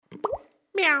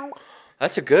Meow.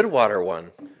 That's a good water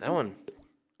one. That one.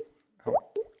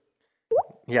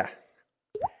 Yeah.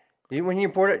 When you're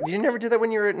bored, did you never do that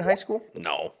when you were in high school?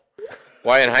 No.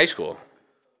 Why in high school?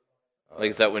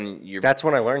 Like, is that when you're... That's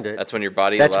when I learned it. That's when your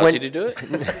body allows you to do it?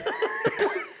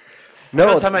 No.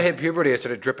 By the time I hit puberty, I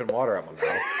started dripping water out my mouth.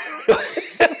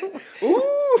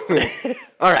 Ooh.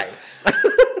 All right.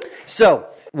 So,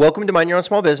 welcome to Mind Your Own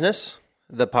Small Business,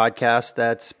 the podcast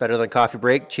that's better than coffee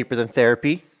break, cheaper than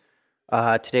therapy.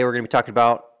 Today we're going to be talking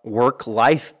about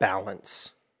work-life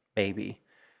balance, maybe,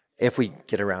 if we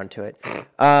get around to it.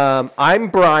 I'm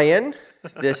Brian.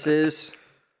 This is...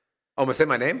 Oh, must I say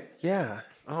my name? Yeah.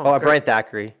 Oh, I'm Brian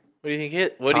Thackeray. What do you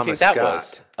think What do you think that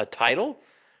was? A title?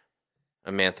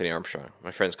 I'm Anthony Armstrong.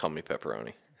 My friends call me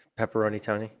Pepperoni. Pepperoni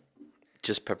Tony.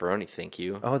 Just Pepperoni, thank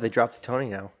you. Oh, they dropped the Tony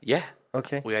now. Yeah.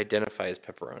 Okay. We identify as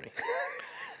Pepperoni.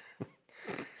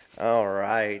 All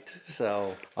right.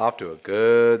 So off to a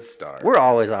good start. we're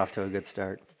always off to a good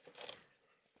start.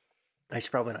 I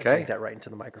should probably not drink that right into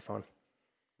the microphone.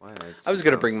 Wow, I was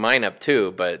going to bring mine up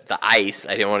too, but the ice,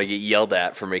 I didn't want to get yelled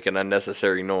at for making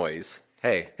unnecessary noise.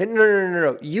 Hey.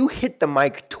 No. You hit the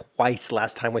mic twice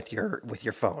last time with your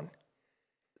phone.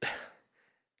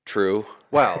 True.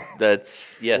 Well,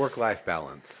 That's, yes. work-life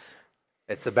balance.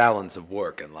 It's the balance of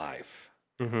work and life.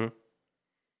 Mm-hmm.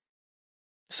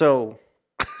 So,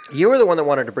 you were the one that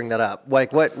wanted to bring that up.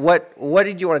 Like, what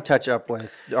did you want to touch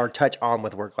on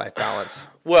with work-life balance?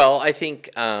 Well, I think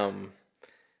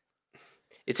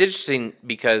it's interesting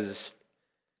because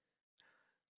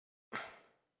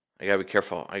I gotta be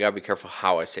careful. I gotta be careful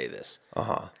how I say this.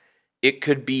 It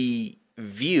could be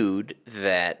viewed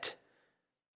that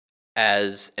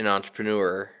as an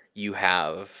entrepreneur, you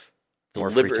have the More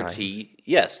free liberty. Time.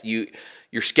 Yes,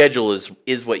 your schedule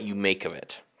is what you make of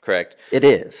it. Correct. It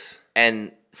is,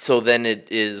 and so then it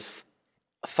is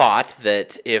thought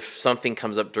that if something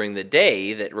comes up during the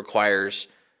day that requires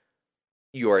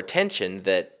your attention,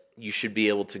 that you should be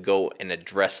able to go and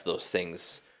address those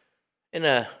things in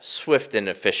a swift and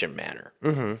efficient manner.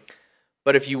 Mm-hmm.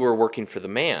 But if you were working for the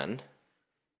man,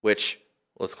 which,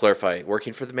 let's clarify,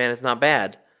 working for the man is not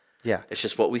bad. Yeah. It's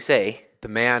just what we say. The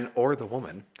man or the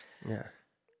woman. Yeah.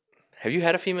 Have you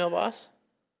had a female boss?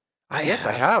 Yes,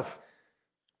 I have.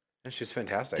 And she's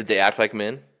fantastic. Did they act like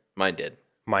men? Mine did.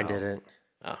 Mine didn't.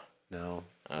 Oh. No,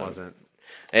 wasn't.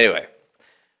 Anyway.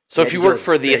 So if you work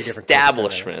for the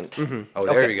establishment. Mm-hmm. Oh,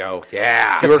 there you go.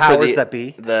 Yeah. The powers that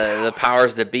be. The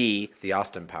powers that be. The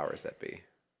Austin powers that be.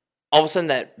 All of a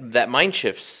sudden that mind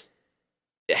shifts,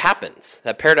 it happens.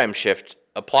 That paradigm shift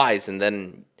applies, and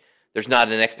then there's not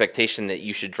an expectation that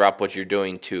you should drop what you're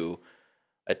doing to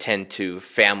attend to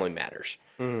family matters.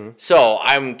 Mm-hmm. So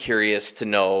I'm curious to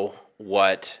know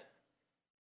what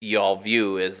y'all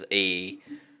view as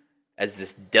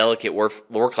this delicate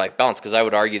work-life balance, because I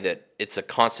would argue that it's a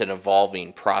constant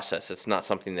evolving process. It's not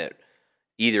something that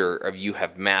either of you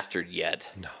have mastered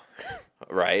yet. No.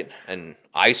 Right? And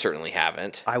I certainly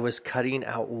haven't. I was cutting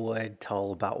out wood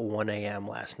till about 1 a.m.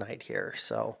 last night here.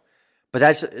 So, but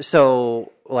that's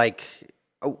so like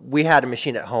we had a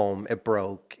machine at home. It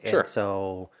broke. Sure. And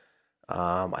so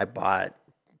I bought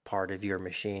part of your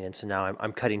machine. And so now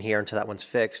I'm cutting here until that one's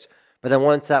fixed. But then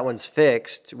once that one's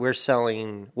fixed, we're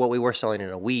selling what we were selling in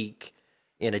a week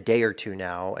in a day or two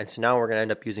now. And so now we're going to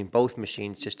end up using both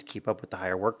machines just to keep up with the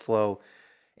higher workflow.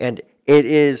 And it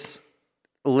is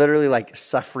literally like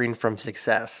suffering from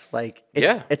success. Like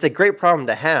it's a great problem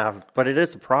to have, but it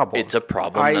is a problem. It's a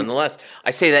problem nonetheless.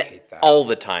 I say that all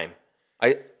the time.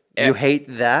 You hate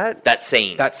that? That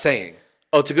saying.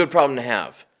 Oh, it's a good problem to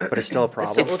have. But it's still a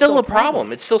problem. It's still a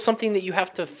problem. It's still something that you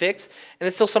have to fix, and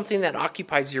it's still something that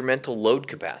occupies your mental load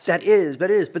capacity. That is.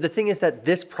 But the thing is that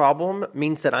this problem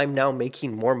means that I'm now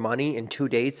making more money in 2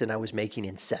 days than I was making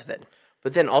in 7.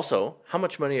 But then also, how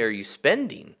much money are you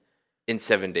spending in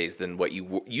 7 days than what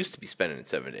you used to be spending in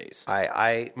 7 days?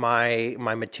 My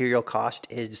material cost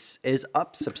is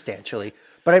up substantially,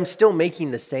 but I'm still making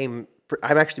the same.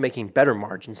 I'm actually making better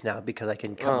margins now because I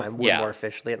can cut my wood more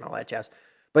efficiently and all that jazz.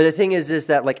 But the thing is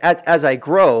that like as I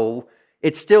grow,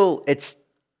 it's still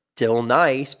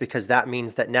nice because that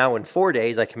means that now in 4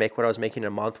 days I can make what I was making in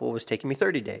a month, what was taking me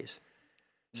 30 days.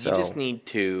 So you just need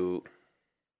to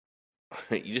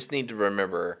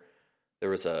remember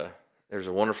there's a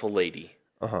wonderful lady,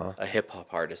 a hip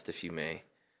hop artist, if you may,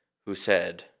 who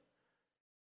said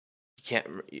you can't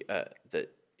that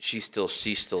she's still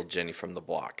Jenny from the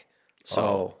block.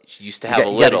 So she used to have a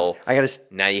little.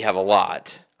 Now you have a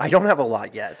lot. I don't have a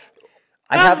lot yet.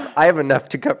 I have enough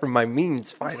to cover my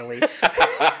means finally.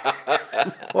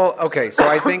 Well, okay, so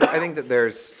I think that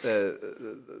there's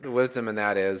the wisdom in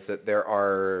that is that there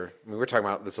are. I mean, we were talking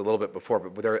about this a little bit before,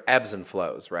 but there are ebbs and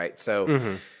flows, right?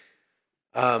 So,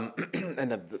 and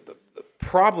the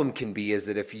problem can be is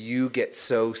that if you get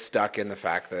so stuck in the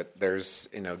fact that there's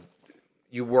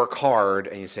you work hard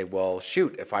and you say, well,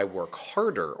 shoot, if I work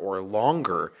harder or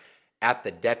longer at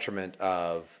the detriment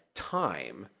of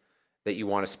time that you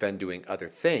want to spend doing other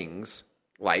things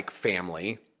like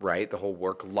family, right? The whole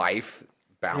work-life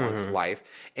balance life.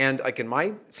 And like in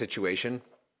my situation,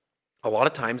 a lot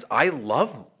of times I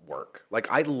love work. Like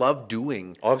I love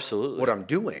doing what I'm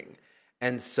doing.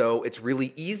 And so it's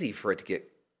really easy for it to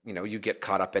get, you get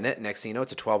caught up in it. Next thing you know,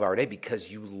 it's a 12-hour day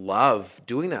because you love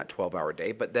doing that 12-hour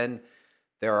day. But then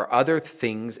there are other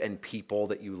things and people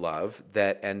that you love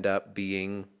that end up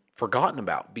being forgotten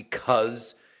about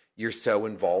because you're so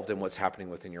involved in what's happening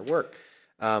within your work.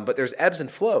 But there's ebbs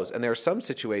and flows. And there are some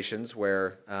situations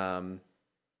where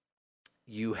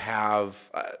you have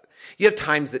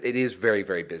times that it is very,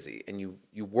 very busy and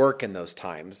you work in those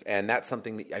times. And that's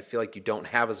something that I feel like you don't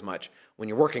have as much when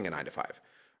you're working a 9 to 5,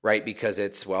 right? Because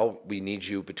it's, well, we need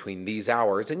you between these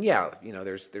hours. And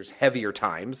there's heavier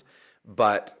times,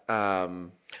 but I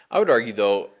would argue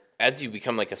though, as you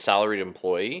become like a salaried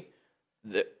employee,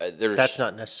 that's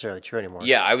not necessarily true anymore.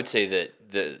 Yeah, I would say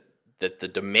that the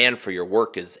demand for your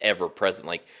work is ever present.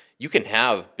 Like you can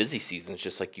have busy seasons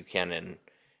just like you can in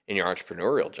your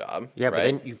entrepreneurial job. Yeah,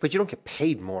 right? but you don't get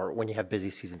paid more when you have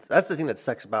busy seasons. That's the thing that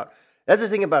sucks about. That's the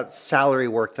thing about salary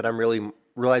work that I'm really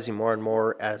realizing more and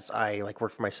more as I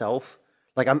work for myself.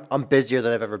 Like I'm busier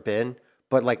than I've ever been,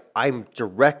 but like I'm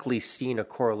directly seeing a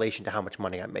correlation to how much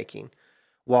money I'm making.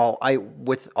 While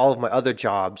with all of my other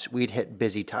jobs, we'd hit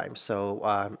busy times.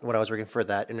 So when I was working for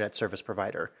that internet service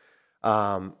provider,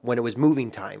 when it was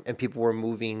moving time and people were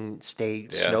moving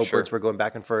states, snowbirds were going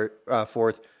back and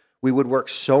forth, we would work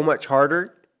so much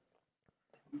harder.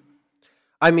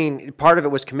 I mean, part of it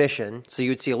was commission, so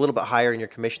you'd see a little bit higher in your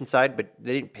commission side, but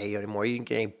they didn't pay you anymore. You didn't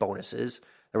get any bonuses.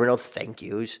 There were no thank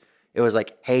yous. It was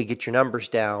like, hey, get your numbers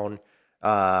down.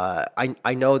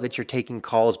 I know that you're taking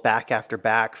calls back after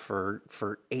back for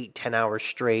 8-10 hours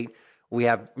straight. We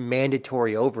have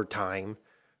mandatory overtime,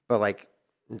 but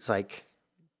it's like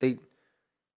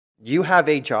you have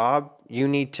a job, you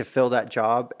need to fill that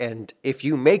job, and if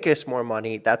you make us more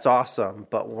money, that's awesome,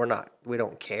 but we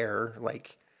don't care.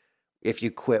 Like if you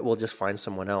quit, we'll just find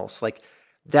someone else. Like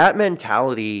that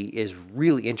mentality is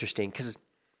really interesting because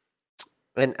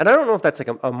and I don't know if that's like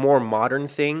a more modern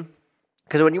thing.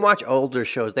 Because when you watch older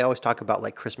shows, they always talk about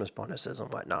like Christmas bonuses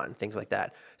and whatnot and things like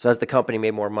that. So as the company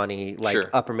made more money,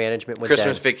 upper management would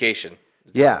Christmas vacation.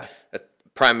 Yeah. A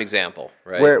prime example,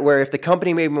 right? Where if the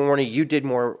company made more money, you did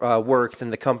more work, then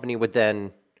the company would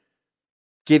then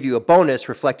give you a bonus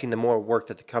reflecting the more work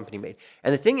that the company made.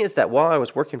 And the thing is that while I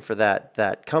was working for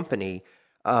that company,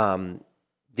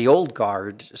 the old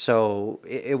guard, so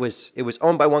it was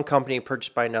owned by one company,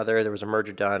 purchased by another. There was a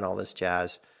merger done, all this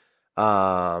jazz.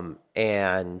 The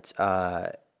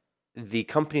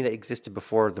company that existed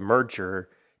before the merger,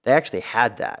 they actually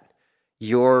had that.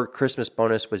 Your Christmas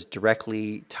bonus was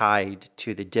directly tied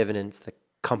to the dividends the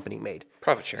company made.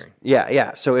 Profit sharing.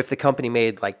 Yeah. So if the company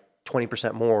made like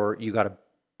 20% more, you got a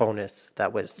bonus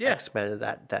that was expanded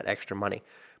that extra money.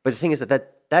 But the thing is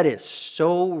that is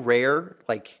so rare,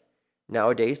 like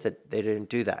nowadays, that they didn't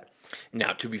do that.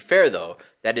 Now, to be fair though,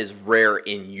 that is rare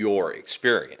in your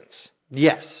experience.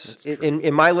 Yes.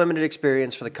 In my limited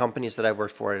experience for the companies that I've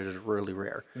worked for, it is really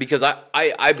rare. Because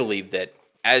I believe that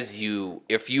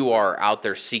if you are out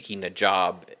there seeking a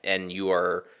job and you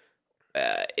are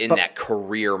that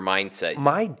career mindset.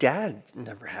 My dad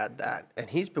never had that, and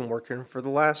he's been working for the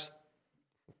last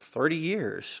 30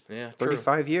 years,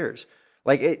 35 years.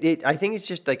 Like I think it's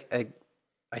just like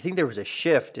I think there was a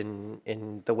shift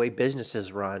in the way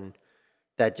businesses run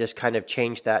that just kind of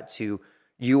changed that to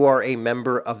you are a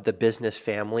member of the business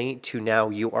family to now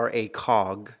you are a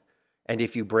cog, and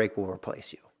if you break, we'll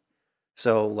replace you.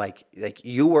 So like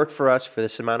you work for us for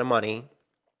this amount of money.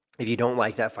 If you don't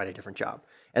like that, find a different job.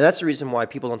 And that's the reason why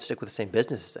people don't stick with the same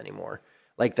businesses anymore.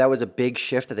 Like that was a big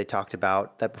shift that they talked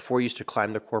about, that before you used to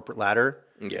climb the corporate ladder.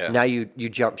 Yeah. Now you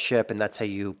jump ship, and that's how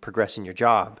you progress in your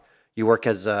job. You work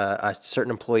as a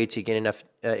certain employee to gain enough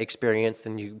experience,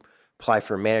 then you apply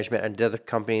for management at another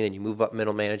company, then you move up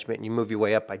middle management, and you move your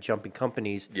way up by jumping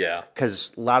companies. Yeah.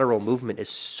 Because lateral movement is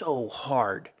so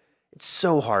hard. It's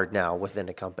so hard now within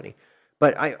a company.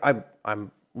 But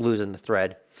I'm losing the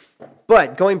thread.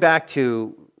 But going back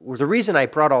to the reason I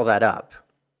brought all that up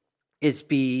is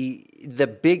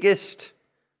the biggest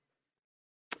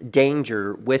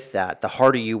danger with that. The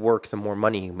harder you work, the more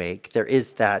money you make. There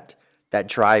is that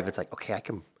drive. It's like, okay, I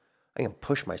can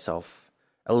push myself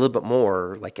a little bit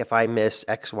more. Like if I miss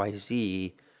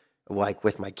XYZ, like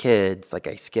with my kids, like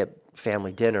I skip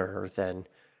family dinner, then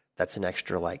that's an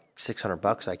extra like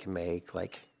 $600 I can make.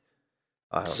 Like,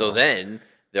 I don't know, Then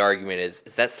the argument is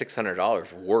that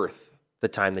 $600 worth? the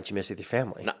time that you miss with your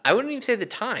family. No, I wouldn't even say the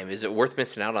time. Is it worth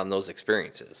missing out on those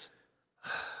experiences?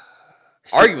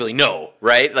 Arguably, no,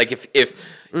 right? Like if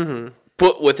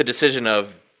put with a decision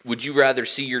of, would you rather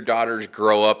see your daughters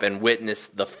grow up and witness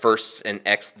the first and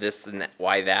X this and that,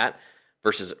 Y that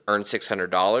versus earn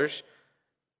 $600?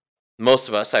 Most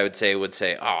of us, I would say,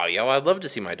 oh, yeah, well, I'd love to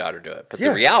see my daughter do it. But Yeah.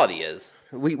 the reality is,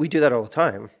 We do that all the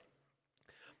time.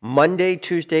 Monday,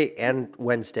 Tuesday, and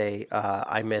Wednesday,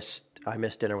 I missed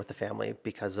dinner with the family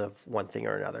because of one thing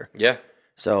or another. yeah,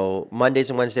 So Mondays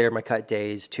and Wednesday are my cut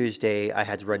days. Tuesday, I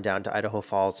had to run down to Idaho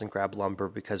Falls and grab lumber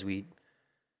because we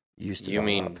used to. you go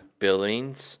mean up.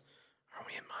 Billings? Are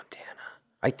we in Montana?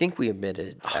 I think we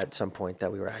admitted Oh, at some point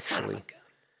that we were Son of a actually. gun.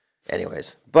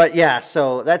 Anyways, but yeah,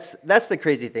 so that's the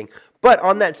crazy thing. But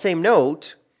on that same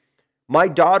note, my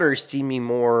daughters see me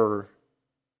more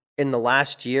in the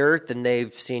last year than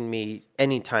they've seen me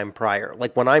any time prior.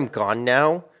 Like when I'm gone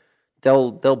now,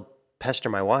 they'll pester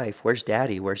my wife, "Where's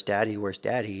Daddy? Where's Daddy? Where's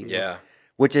Daddy?" Yeah.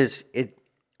 Which is it.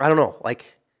 I don't know.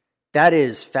 Like that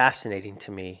is fascinating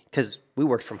to me because we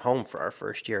worked from home for our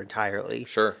first year entirely.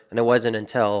 Sure. And it wasn't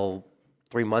until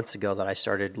 3 months ago that I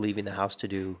started leaving the house to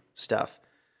do stuff.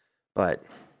 But,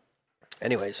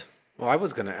 anyways, Well, I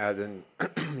was going to add in,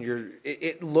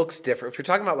 it looks different. If you're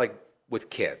talking about like with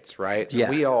kids, right? Yeah.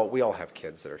 We all have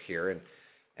kids that are here,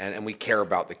 and we care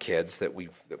about the kids that we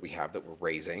have that we're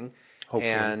raising,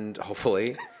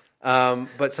 hopefully.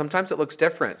 But sometimes it looks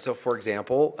different. So, for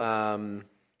example, Hang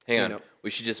on. know- We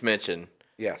should just mention,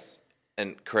 yes,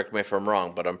 and correct me if I'm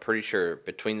wrong, but I'm pretty sure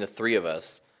between the three of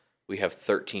us, we have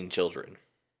 13 children.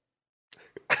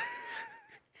 I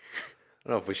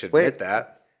don't know if we should Wait. admit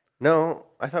that. no,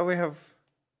 I thought we have.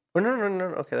 Oh, no.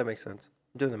 Okay, that makes sense.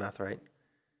 I'm doing the math right.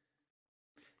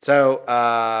 So,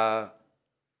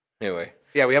 Anyway,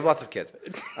 yeah, we have lots of kids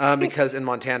because in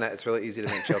Montana it's really easy to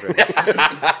make children.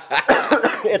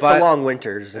 It's But- the long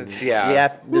winters. And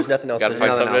yeah. there's nothing else Gotta to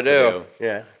find do. something to do.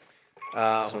 Yeah.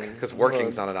 Because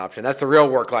working's not an option. That's the real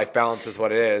work-life balance is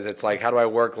what it is. It's like, how do I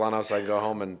work long enough so I can go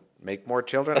home and make more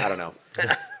children? I don't know.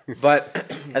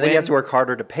 But And then you have to work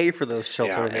harder to pay for those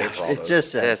children. pay it's for all it's those.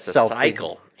 just a that's a self-feeding.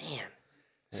 cycle. Man.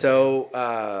 So,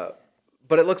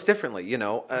 but it looks differently. You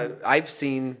know, I've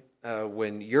seen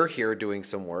when you're here doing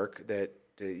some work that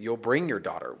you'll bring your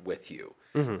daughter with you,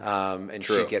 and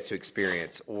she True. gets to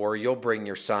experience, or you'll bring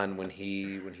your son when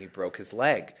he broke his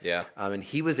leg. Yeah. And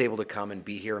he was able to come and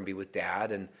be here and be with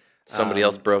Dad, and Somebody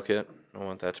else broke it. I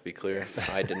want that to be clear.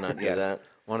 I did not do that.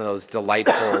 one of those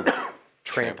delightful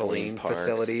trampoline Trampoline parks.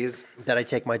 facilities, That I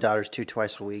take my daughters to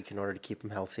twice a week in order to keep them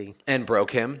healthy. and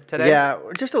broke him today. Yeah,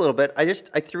 just a little bit. I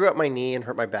threw out my knee and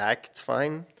hurt my back. It's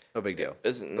fine. No big deal.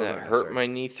 Isn't Those that aren't hurt necessary. my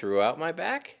knee throughout my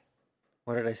back?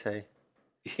 What did I say?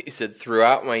 He said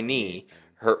throughout my knee,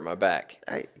 hurt my back.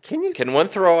 Can you? Can one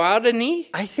throw out a knee?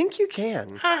 I think you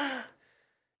can.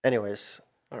 Anyways,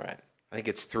 All right. I think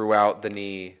it's throughout the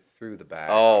knee, through the back.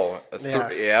 Oh,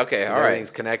 Yeah. yeah. Okay. All Everything's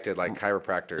right. connected like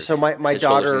chiropractors. so my Head, shoulders, knees,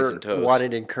 daughter and toes.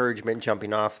 wanted encouragement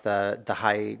jumping off the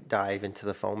high dive into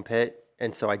the foam pit,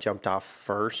 and so I jumped off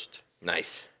first.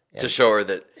 Nice. To show her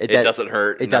that it that- doesn't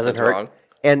hurt. It doesn't nothing's hurt. Wrong.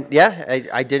 And yeah,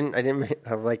 I didn't.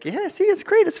 I'm like, yeah, see, it's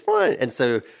great, it's fun. And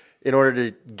so, in order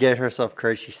to get herself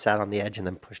courage, she sat on the edge and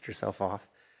then pushed herself off.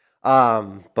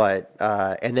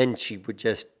 And then she would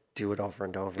just do it over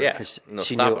and over. Yeah, 'cause no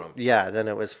she stopping knew. 'em. Yeah, then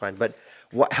it was fine. But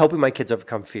helping my kids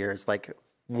overcome fear is like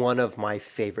one of my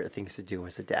favorite things to do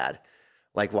as a dad.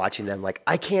 Like watching them, like,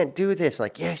 I can't do this.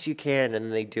 Like, yes, you can. And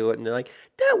then they do it, and they're like,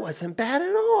 that wasn't bad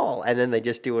at all. And then they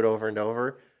just do it over and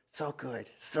over. So good,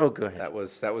 so good. That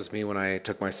was me when I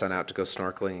took my son out to go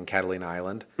snorkeling in Catalina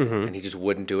Island, Mm-hmm. and he just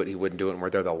wouldn't do it. He wouldn't do it, and we're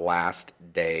there the last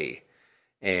day,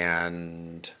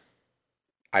 and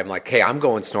I'm like, "Hey, I'm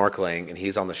going snorkeling," and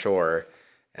he's on the shore,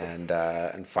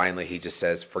 and finally he just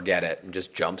says, "Forget it," and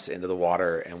just jumps into the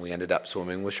water, and we ended up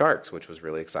swimming with sharks, which was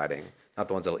really exciting. Not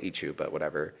the ones that'll eat you, but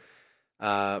whatever.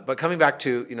 But coming back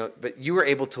to but you were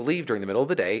able to leave during the middle of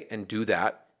the day and do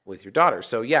that with your daughter.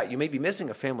 So yeah, you may be missing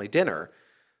a family dinner.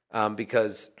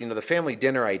 Because the family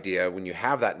dinner idea, when you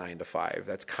have that 9 to 5,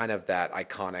 that's kind of that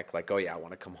iconic, like, oh yeah, I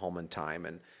want to come home in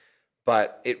time,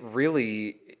 but it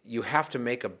really, you have to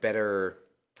make a better,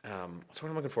 what's what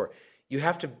I'm looking for? You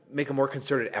have to make a more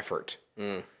concerted effort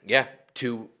Yeah.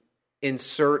 to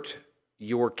insert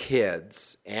your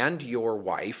kids and your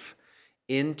wife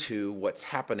into what's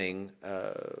happening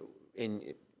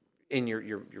in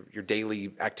your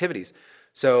daily activities.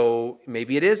 So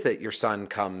maybe it is that your son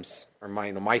comes, or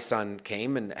my son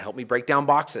came and helped me break down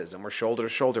boxes, and we're shoulder to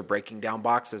shoulder breaking down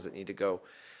boxes that need to go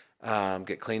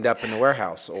get cleaned up in the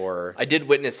warehouse. Or I did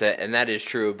witness it, and that is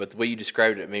true. But the way you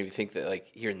described it made me think that,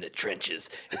 like, here in the trenches,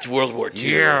 it's World War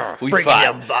II. Yeah, we breaking fought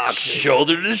down boxes.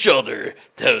 shoulder to shoulder.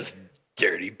 Those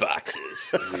dirty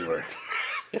boxes. we were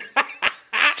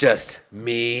just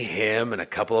me, him, and a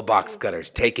couple of box cutters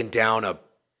taking down a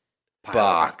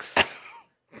box.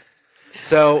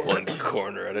 So One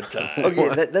corner at a time.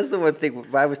 Okay, that's the one thing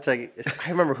I was talking. I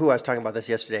remember who I was talking about this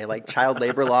yesterday. Like child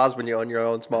labor laws when you own your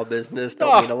own small business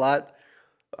don't mean a lot.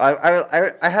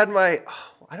 I had my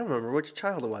I don't remember which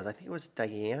child it was. I think it was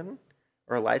Diane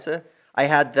or Eliza. I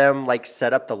had them like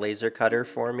set up the laser cutter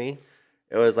for me.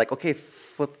 It was like, okay,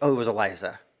 flip. Oh, it was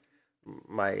Eliza,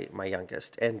 my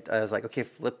youngest, and I was like, okay,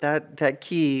 flip that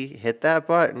key, hit that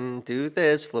button, do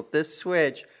this, flip this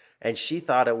switch. And she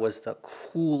thought it was the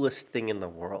coolest thing in the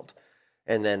world.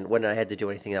 And then when I had to do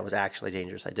anything that was actually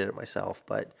dangerous, I did it myself.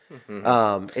 But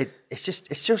it's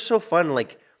just so fun.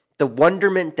 Like the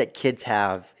wonderment that kids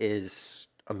have is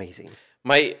amazing.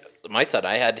 My son,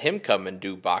 I had him come and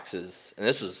do boxes, and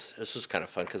this was kind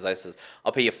of fun because I says,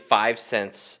 I'll pay you 5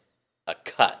 cents a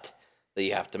cut that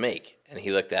you have to make. And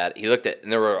he looked at,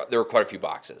 and there were quite a few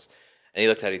boxes. And he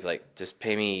looked at it, he's like, just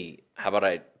pay me, how about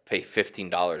I pay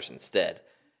 $15 instead?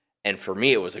 And for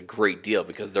me, it was a great deal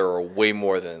because there were way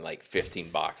more than like 15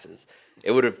 boxes.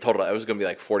 It would have totaled, it was going to be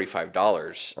like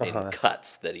 $45 in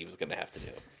cuts that he was going to have to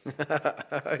do.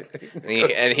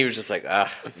 and he was just like,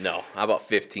 no, how about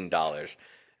 $15?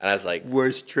 And I was like,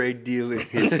 Worst trade deal in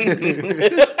history.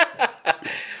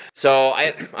 so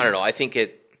I don't know. I think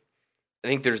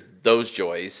there's those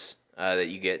joys that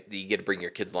you get to bring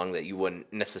your kids along that you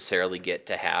wouldn't necessarily get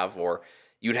to have, or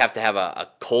you'd have to have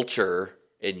a culture.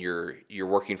 And you're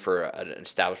working for an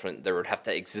establishment, there would have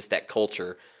to exist that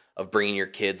culture of bringing your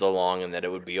kids along, and that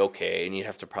it would be okay. And you'd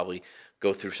have to probably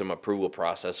go through some approval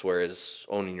process. Whereas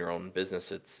owning your own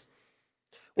business, it's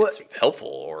helpful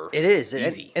or It is,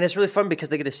 easy. and it's really fun because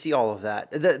they get to see all of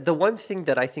that. The one thing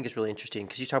that I think is really interesting,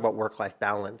 because you talk about work-life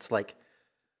balance, like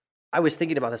I was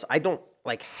thinking about this. I don't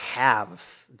like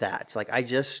have that. Like I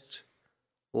just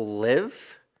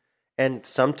live. And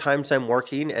sometimes I'm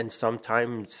working and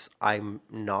sometimes I'm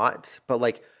not. But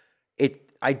like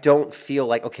I don't feel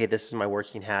like, okay, this is my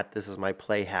working hat, this is my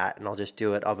play hat, and I'll just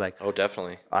do it. I'll be like, Oh,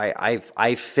 definitely.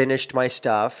 I've finished my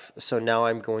stuff, so now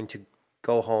I'm going to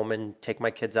go home and take my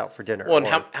kids out for dinner. Well, and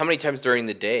how many times during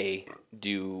the day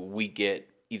do we get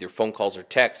either phone calls or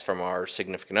texts from our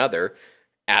significant other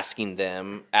asking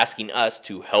us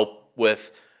to help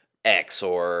with X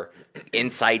or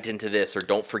insight into this, or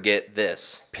don't forget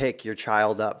this? Pick your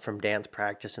child up from dance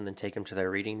practice and then take them to their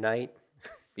reading night.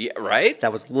 Yeah, right?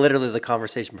 That was literally the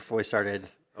conversation before we started.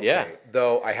 Yeah.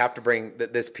 Though I have to bring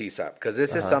this piece up because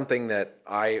this is something that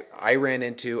I ran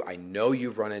into. I know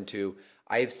you've run into.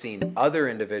 I've seen other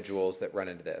individuals that run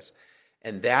into this.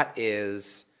 And that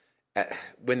is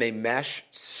when they mesh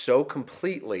so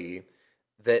completely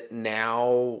that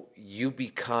now you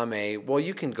become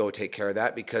you can go take care of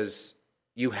that because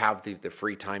you have the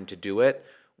free time to do it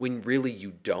when really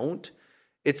you don't.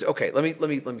 It's okay. Let me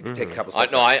take a couple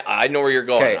seconds. No, I know where you're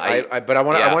going. Okay, but I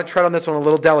want to tread on this one a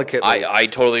little delicately. I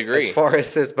totally agree. As far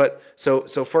as this, but so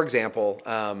for example,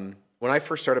 when I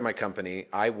first started my company,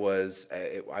 I was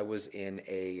in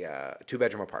a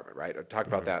 2-bedroom apartment. Right, I talked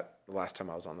about that the last time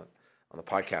I was on the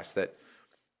podcast. That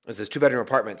it was this 2-bedroom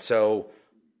apartment. So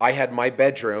I had my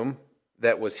bedroom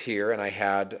that was here, and I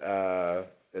had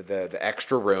the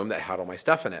extra room that had all my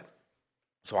stuff in it.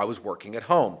 So I was working at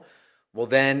home. Well,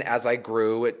 then as I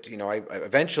grew, I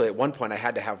eventually at one point I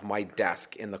had to have my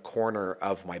desk in the corner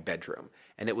of my bedroom,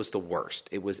 and it was the worst.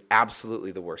 It was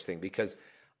absolutely the worst thing because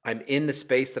I'm in the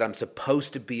space that I'm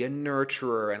supposed to be a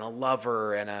nurturer and a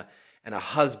lover and a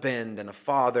husband and a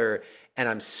father, and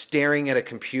I'm staring at a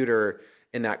computer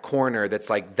in that corner that's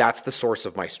the source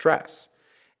of my stress.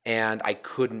 And I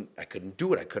couldn't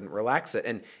do it. I couldn't relax it.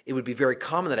 And it would be very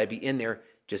common that I'd be in there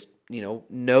just,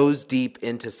 nose deep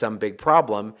into some big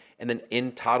problem. And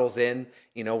then toddles in,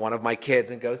 one of my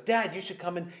kids and goes, "Dad, you should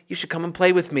come and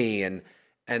play with me." And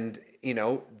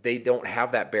they don't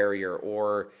have that barrier.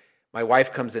 Or my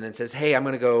wife comes in and says, "Hey, I'm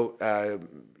going to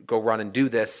go run and do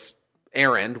this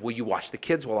errand. Will you watch the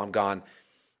kids while I'm gone?"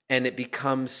 And it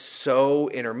becomes so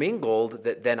intermingled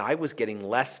that then I was getting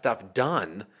less stuff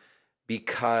done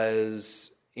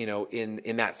because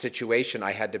in that situation,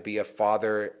 I had to be a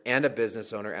father and a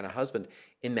business owner and a husband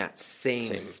in that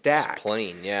same stack.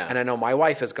 Plane, yeah. And I know my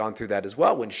wife has gone through that as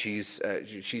well when she's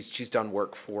done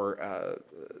work for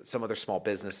some other small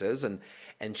businesses, and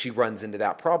she runs into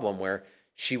that problem where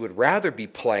she would rather be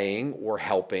playing or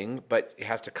helping, but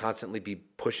has to constantly be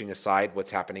pushing aside what's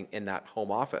happening in that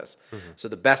home office. So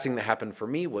the best thing that happened for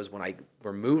me was when I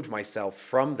removed myself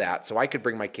from that, so I could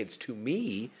bring my kids to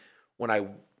me when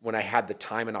I had the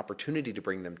time and opportunity to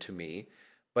bring them to me,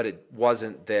 but it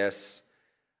wasn't this,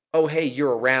 oh, hey,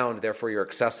 you're around, therefore you're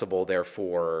accessible,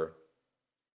 therefore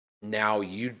now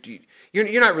you're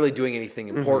not really doing anything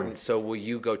important, so will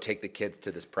you go take the kids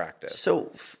to this practice?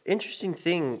 So interesting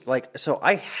thing, so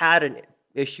I had an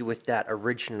issue with that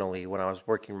originally when I was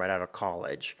working right out of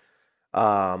college,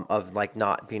 of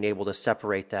not being able to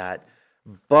separate that.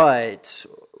 But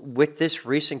with this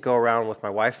recent go around with my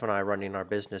wife and I running our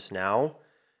business now,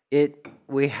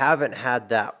 we haven't had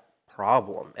that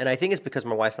problem, and I think it's because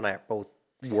my wife and I are both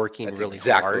working That's really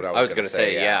exactly hard. what I was going to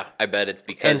say, yeah. I bet it's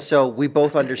because. And so we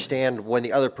both understand when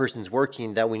the other person's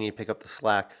working that we need to pick up the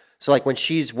slack. So when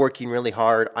she's working really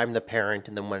hard, I'm the parent,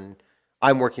 and then when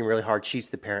I'm working really hard, she's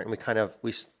the parent. And we kind of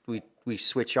we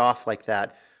switch off like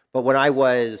that. But when I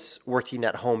was working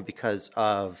at home because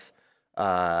of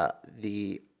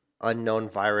the unknown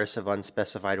virus of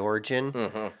unspecified origin,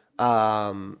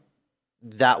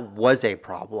 that was a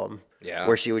problem. Yeah.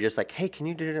 Where she was just like, hey, can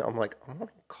you do it? I'm like, I'm on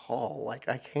a call.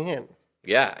 I can't.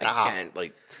 Yeah, stop. I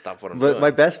can't stop what I'm doing.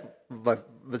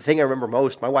 The thing I remember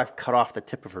most, my wife cut off the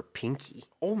tip of her pinky.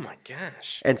 Oh my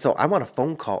gosh. And so I'm on a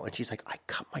phone call and she's like, I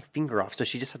cut my finger off. So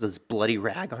she just has this bloody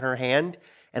rag on her hand.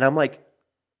 And I'm like,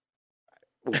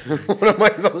 What am I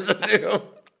supposed to do?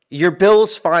 your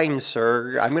bill's fine,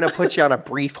 sir. I'm going to put you on a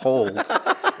brief hold.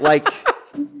 Like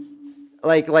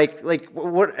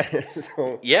what?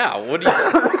 So Yeah, what do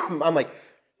you. I'm like,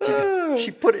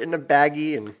 she put it in a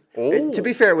baggie, and to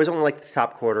be fair, it was only the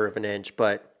top quarter of an inch,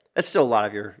 but that's still a lot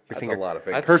of your finger. a lot of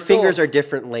fingers. Her fingers are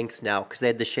different lengths now because they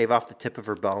had to shave off the tip of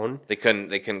her bone. They couldn't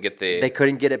get the. They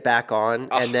couldn't get it back on,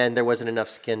 and then there wasn't enough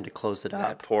skin to close it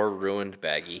that up. poor ruined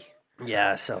baggie.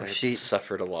 Yeah, so She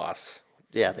suffered a loss.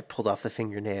 yeah, they pulled off the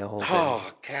fingernail,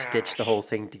 Oh, and stitched the gosh. whole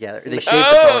thing together. They shaved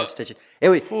the bone, and stitched it.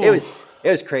 It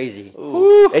was crazy.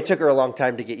 It took her a long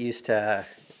time to get used to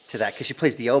that because she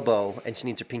plays the oboe and she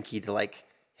needs her pinky to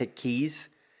hit keys,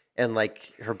 and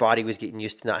her body was getting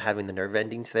used to not having the nerve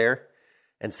endings there,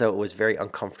 and so it was very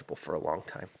uncomfortable for a long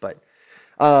time. But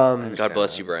God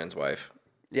bless you, Brian's wife.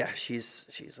 yeah, she's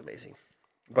amazing.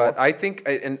 But I think,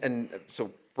 and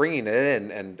so bringing it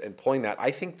in and pulling that, I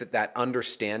think that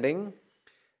understanding,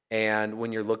 and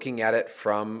when you're looking at it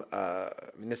from,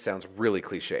 this sounds really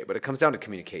cliche, but it comes down to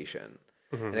communication.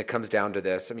 And it comes down to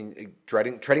this.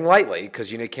 Treading lightly,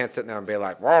 because you can't sit there and be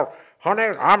like, well, honey,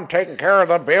 I'm taking care of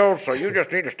the bills, so you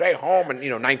just need to stay home, and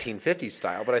 1950s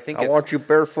style. But I think I want you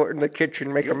barefoot in the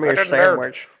kitchen making me a get in there,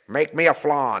 sandwich. make me a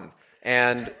flan,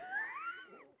 and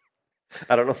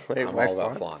I don't know. I'm all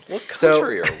about flan. What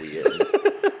country are we in?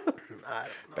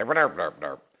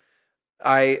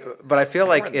 But I feel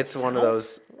like in the it's one of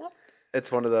those. It's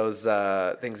one of those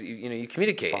things that you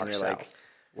communicate, and you're south,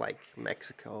 like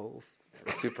Mexico.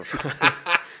 super fun.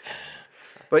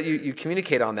 But you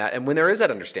communicate on that, and when there is that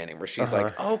understanding where she's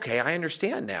like, oh, okay, I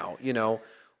understand now.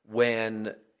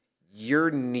 When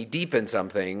you're knee deep in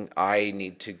something, I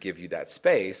need to give you that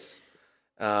space,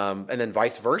 and then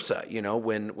vice versa.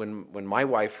 When my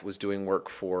wife was doing work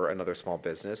for another small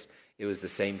business, it was the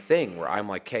same thing where I'm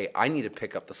like, hey, I need to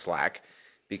pick up the slack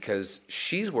because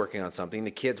she's working on something. The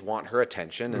kids want her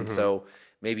attention, and so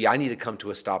maybe I need to come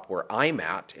to a stop where I'm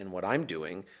at in what I'm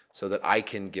doing, so that I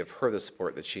can give her the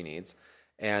support that she needs,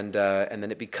 and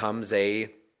then it becomes a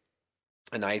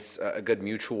nice, a good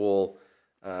mutually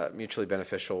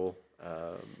beneficial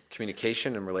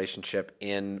communication and relationship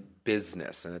in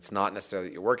business. And it's not necessarily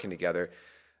that you're working together,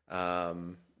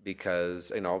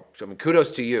 because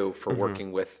kudos to you for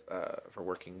working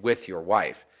with your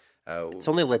wife. It's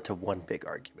only led to one big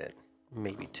argument,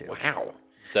 maybe two. Wow,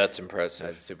 That's impressive.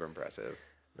 that's super impressive.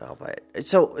 No, but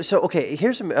so okay.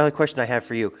 Here's a question I have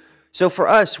for you. So for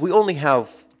us, we only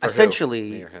have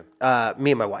essentially Me or him?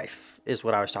 Me and my wife is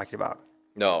what I was talking about.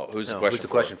 No, who's the No, question? who's the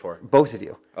question for? Both of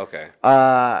you. Okay.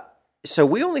 So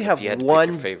we only have If you had to one.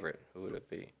 pick your favorite, who would it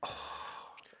be?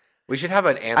 We should have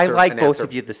an answer. I like an both answer.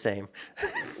 of you the same.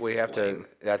 We have to.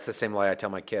 That's the same lie I tell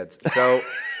my kids. So,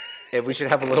 if we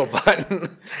should have a little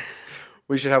button,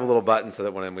 we should have a little button so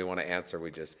that when we want to answer,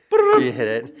 we just. You hit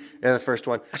it. And the first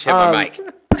one. Hit my mic.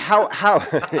 How?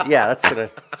 Yeah, that's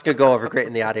gonna go over great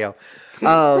in the audio.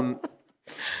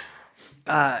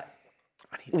 I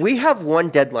we have one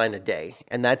deadline a day,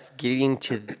 and that's getting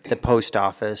to the post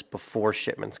office before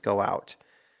shipments go out.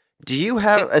 Do you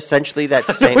have essentially that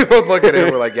same? We both look at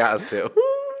it. We're like, yeah, us too.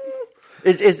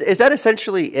 Is that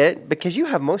essentially it? Because you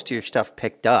have most of your stuff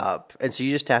picked up, and so you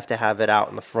just have to have it out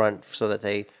in the front so that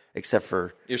they, except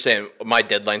for You're saying my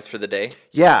deadlines for the day?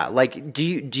 yeah, like do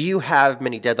you have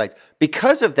many deadlines?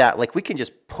 Because of that, like we can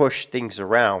just push things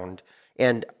around,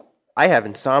 and I have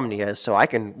insomnia, so I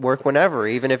can work whenever,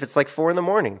 even if it's like 4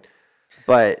 a.m.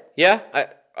 But Yeah,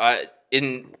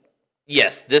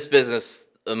 yes, this business,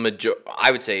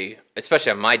 I would say,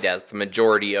 especially on my desk, the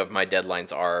majority of my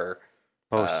deadlines are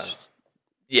post.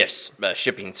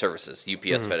 Shipping services,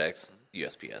 UPS, FedEx,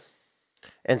 USPS.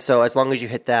 And so as long as you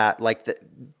hit that, like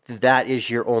that is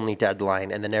your only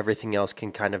deadline, and then everything else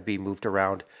can kind of be moved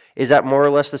around. Is that more or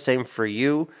less the same for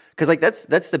you? Because like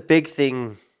that's the big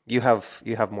thing. You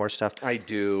have more stuff. I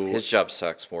do. His job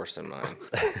sucks worse than mine.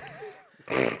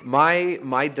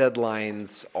 My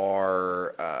deadlines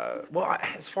are well,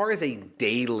 as far as a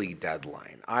daily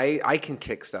deadline, I can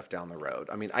kick stuff down the road.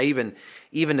 I mean, I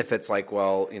even if it's like,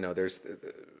 well, you know,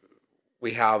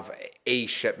 we have a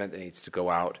shipment that needs to go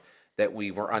out that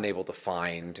we were unable to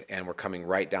find, and we're coming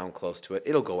right down close to it.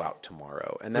 It'll go out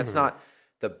tomorrow, and that's not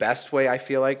the best way, I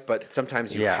feel like, but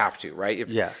sometimes you have to, right?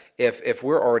 If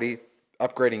we're already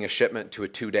upgrading a shipment to a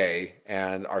 2-day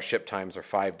and our ship times are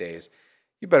 5 days,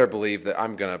 you better believe that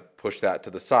I'm going to push that to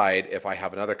the side if I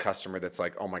have another customer that's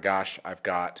like, oh my gosh, I've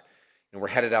got, you know, we're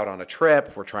headed out on a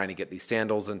trip, we're trying to get these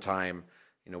sandals in time,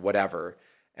 you know, whatever,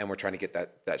 and we're trying to get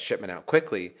that shipment out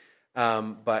quickly.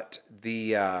 But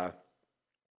the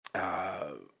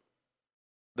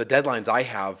deadlines I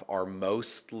have are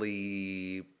mostly,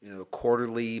 you know,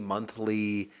 quarterly,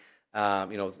 monthly.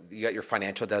 You know, you got your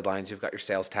financial deadlines, you've got your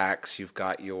sales tax, you've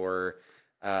got your,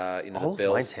 you know, All the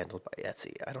bills. mine's handled by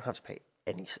Etsy. I don't have to pay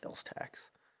any sales tax,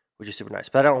 which is super nice.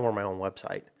 But I don't own my own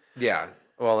website. Yeah.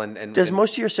 Well, and Does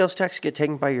most of your sales tax get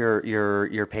taken by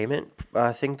your payment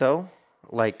thing though?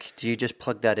 Like, do you just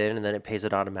plug that in and then it pays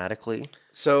it automatically?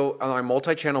 So on our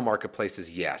multi-channel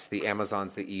marketplaces, yes, the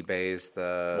Amazons, the eBays,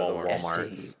 the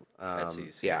Walmarts,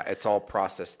 Etsy's, yeah, it's all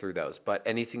processed through those. But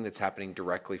anything that's happening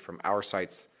directly from our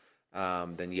sites,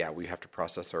 then yeah, we have to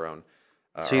process our own.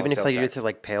 So even if they do it through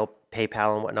like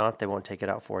PayPal and whatnot, they won't take it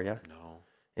out for you? No.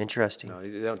 Interesting. No,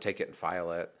 they don't take it and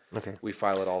file it. Okay. We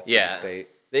file it all through the state.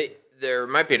 There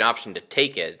might be an option to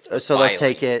take it. It's the So filing. they'll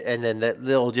take it, and then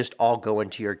they'll just all go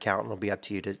into your account, and it'll be up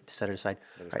to you to set it aside.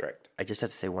 That is correct. I just have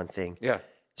to say one thing. Yeah.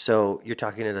 So you're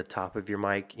talking to the top of your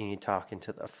mic, and you're talking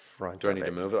to the front. Do I need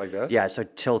to move it like this? Yeah. So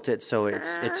tilt it so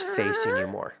it's facing you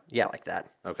more. Yeah, like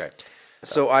that. Okay.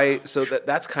 So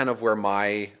that's kind of where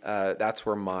my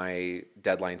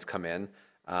deadlines come in.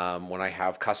 When I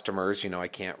have customers, you know, I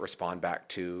can't respond back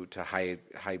to high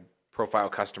profile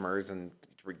customers and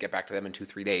get back to them in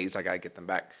 2-3 days. I got to get them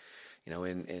back, you know,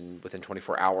 in within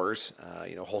 24 hours.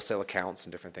 You know, wholesale accounts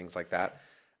and different things like that.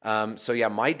 So yeah,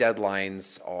 my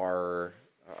deadlines are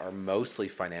mostly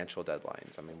financial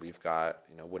deadlines. I mean, we've got,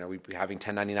 you know, when are we having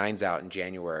 1099s out in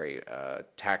January?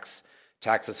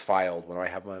 Taxes filed. When do I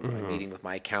have my meeting with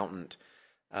my accountant?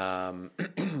 I've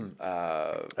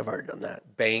already done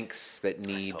that. Banks that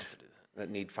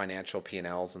need financial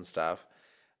P&Ls and stuff.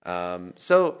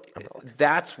 So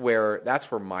that's where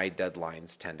my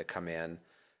deadlines tend to come in,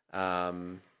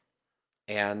 and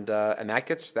that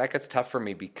gets tough for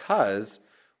me, because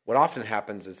what often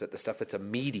happens is that the stuff that's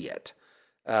immediate,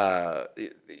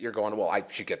 you're going, well, I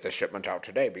should get this shipment out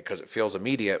today because it feels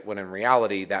immediate, when in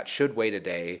reality that should wait a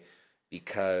day,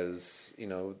 because, you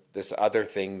know, this other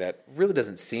thing that really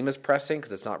doesn't seem as pressing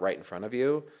because it's not right in front of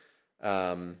you,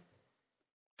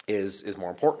 is more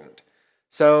important.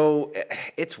 So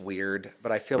it's weird,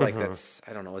 but I feel like that's,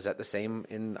 I don't know, is that the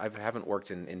same I haven't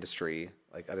worked in industry,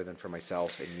 like, other than for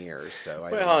myself, in years, so I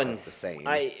don't know if that's the same.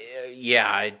 I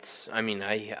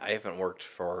haven't worked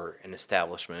for an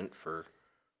establishment for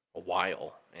a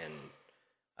while, and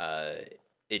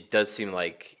it does seem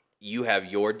like you have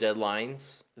your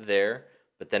deadlines there,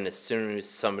 but then as soon as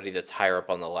somebody that's higher up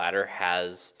on the ladder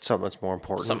has something that's more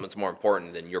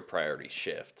important, then your priorities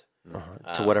shift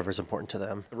to whatever's important to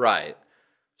them. Right.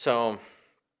 So,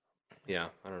 yeah,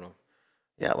 I don't know.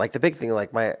 Yeah, like the big thing,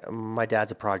 like my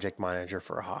dad's a project manager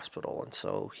for a hospital, and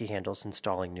so he handles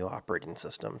installing new operating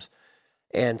systems.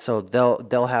 And so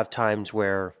they'll have times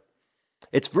where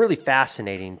it's really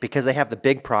fascinating because they have the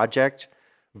big project,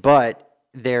 but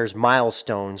there's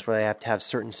milestones where they have to have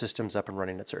certain systems up and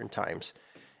running at certain times.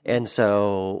 And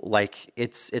so like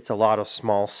it's a lot of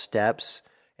small steps.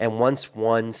 And once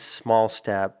one small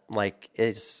step like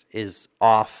is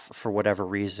off for whatever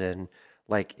reason,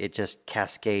 like it just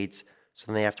cascades So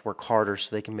then they have to work harder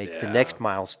so they can make the next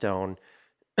milestone.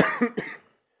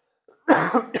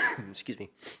 Excuse me.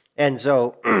 And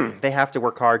so they have to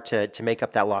work hard to make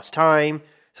up that lost time.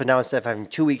 So now instead of having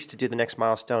 2 weeks to do the next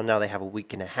milestone, now they have a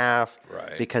week and a half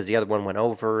because the other one went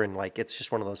over. And like, it's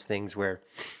just one of those things where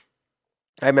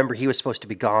I remember he was supposed to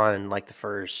be gone in like the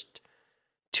first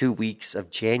 2 weeks of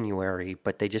January,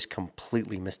 but they just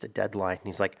completely missed a deadline. And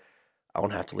he's like, I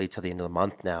won't have to leave till the end of the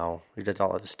month now. We did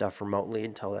all of the stuff remotely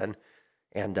until then.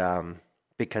 And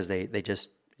because they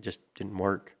just didn't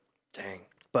work. Dang.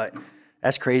 But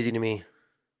that's crazy to me.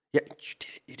 Yeah, you did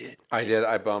it. You did it. I did.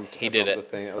 I bumped. He did it. The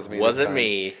thing. It was me. Wasn't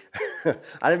me.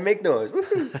 I didn't make noise.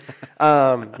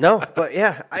 No, but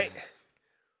yeah,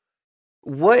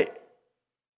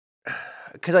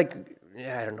 because like,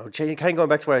 yeah, I don't know. Kind of going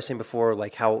back to what I was saying before,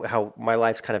 like how my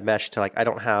life's kind of meshed to like I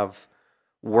don't have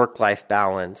work-life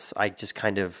balance. I just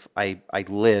kind of I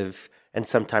live, and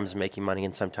sometimes I'm making money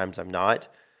and sometimes I'm not.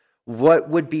 What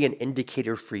would be an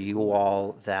indicator for you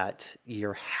all that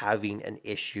you're having an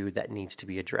issue that needs to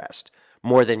be addressed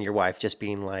more than your wife just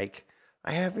being like,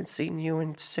 I haven't seen you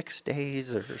in 6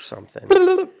 days or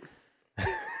something?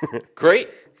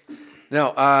 Great.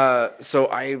 No, so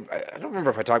I don't remember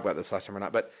if I talked about this last time or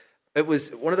not, but it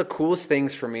was one of the coolest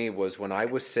things for me was when I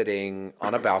was sitting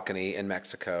on a balcony in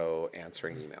Mexico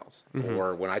answering emails,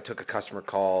 or when I took a customer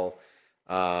call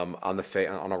on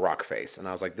a rock face, and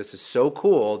I was like, this is so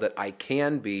cool that I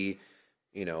can be,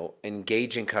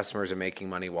 engaging customers and making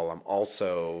money while I'm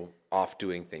also off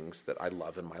doing things that I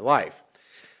love in my life.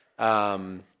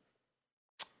 When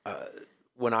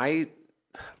I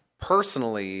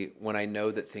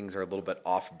know that things are a little bit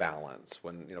off balance,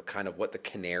 when kind of what the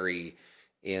canary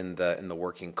in the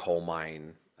working coal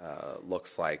mine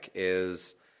looks like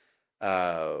is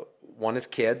one is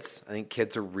kids. I think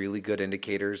kids are really good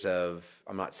indicators of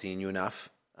I'm not seeing you enough.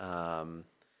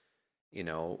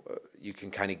 You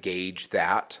can kind of gauge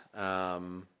that. I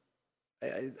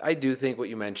do think what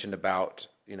you mentioned about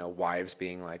wives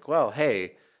being like, well,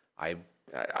 hey, I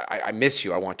miss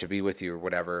you. I want to be with you or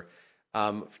whatever.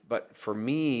 But for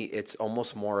me, it's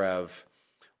almost more of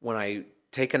when I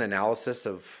take an analysis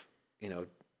of,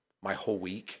 my whole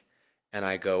week and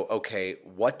I go, okay,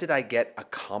 what did I get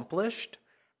accomplished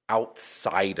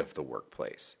outside of the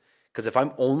workplace? Because if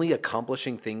I'm only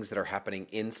accomplishing things that are happening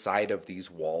inside of these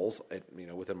walls,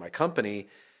 within my company,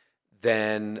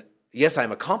 then yes,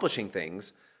 I'm accomplishing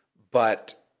things,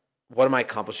 but what am I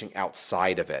accomplishing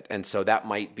outside of it? And so that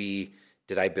might be,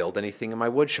 did I build anything in my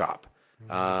wood shop?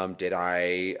 Did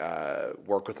I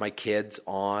work with my kids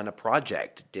on a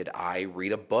project? Did I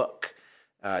read a book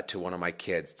to one of my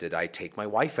kids? Did I take my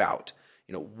wife out?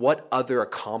 What other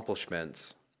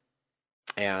accomplishments?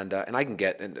 And I can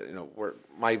get where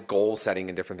my goal setting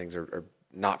and different things are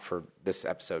not for this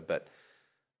episode, but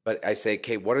I say,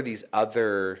 okay, what are these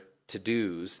other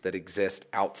to-dos that exist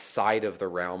outside of the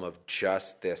realm of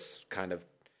just this kind of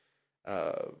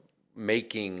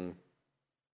making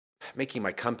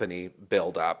my company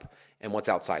build up, and what's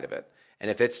outside of it?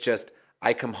 And if it's just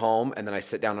I come home and then I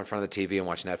sit down in front of the TV and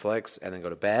watch Netflix and then go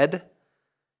to bed,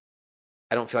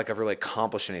 I don't feel like I've really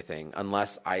accomplished anything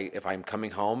unless if I'm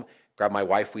coming home, grab my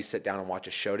wife, we sit down and watch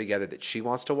a show together that she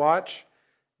wants to watch,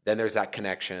 then there's that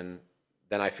connection.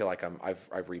 Then I feel like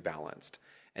I've rebalanced.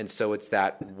 And so it's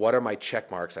that, what are my check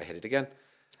marks? I hit it again.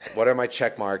 What are my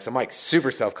check marks? I'm like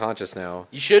super self-conscious now.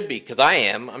 You should be, because I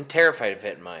am. I'm terrified of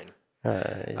hitting mine.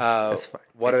 It's fine.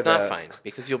 It's not fine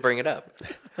because you'll bring it up.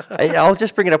 I'll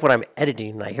just bring it up when I'm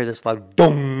editing and I hear this loud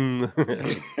dong.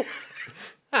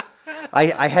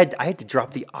 I had to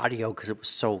drop the audio because it was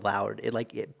so loud.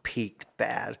 It peaked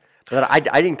bad. But I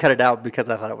didn't cut it out because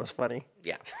I thought it was funny.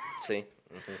 Yeah. See?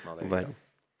 Mm-hmm. But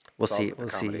we'll see. We'll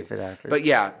see if it happens. But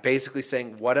yeah, basically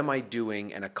saying, what am I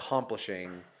doing and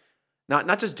accomplishing?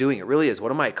 Not just doing it, really is,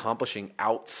 what am I accomplishing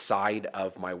outside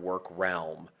of my work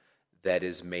realm that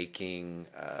is making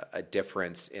a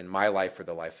difference in my life or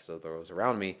the life of those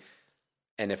around me?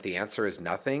 And if the answer is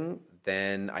nothing,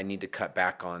 then I need to cut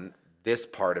back on this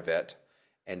part of it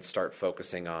and start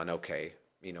focusing on, okay,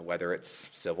 whether it's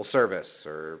civil service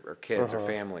or kids or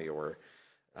family or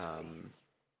I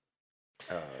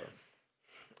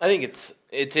think it's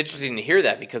interesting to hear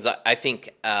that, because I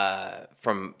think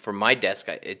from my desk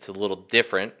it's a little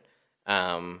different,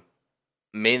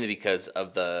 mainly because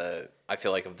of I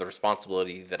feel like of the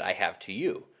responsibility that I have to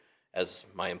you as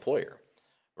my employer,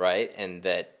 right? And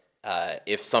that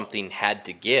if something had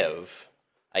to give,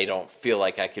 I don't feel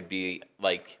like I could be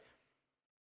like,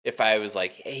 if I was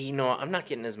like, hey, I'm not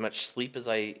getting as much sleep as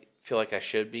I feel like I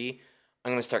should be,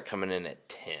 I'm going to start coming in at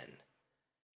 10.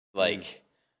 Like,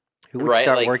 who would right?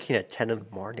 start working at 10 in the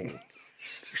morning?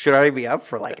 Should already be up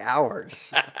for like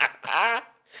hours.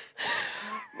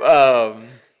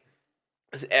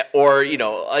 Or, you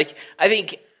know, like, I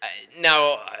think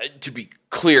now, to be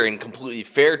clear and completely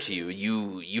fair to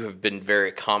you, you have been very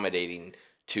accommodating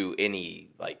to any,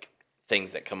 like,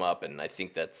 things that come up, and I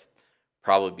think that's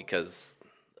probably because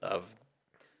of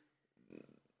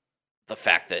the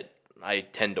fact that I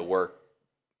tend to work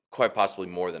quite possibly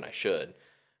more than I should.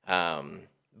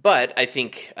 But I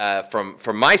think from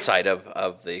my side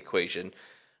of the equation,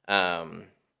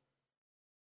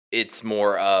 it's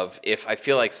more of if I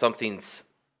feel like something's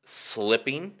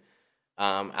slipping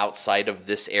outside of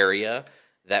this area,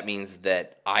 that means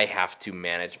that I have to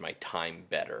manage my time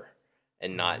better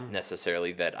and not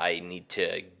necessarily that I need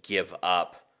to give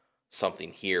up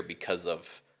something here because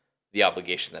of the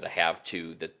obligation that I have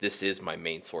to, that this is my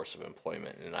main source of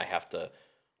employment and I have to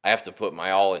put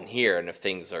my all in here. And if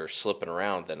things are slipping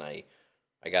around, then I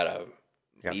gotta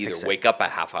either wake up a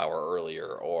half hour earlier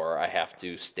or I have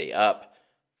to stay up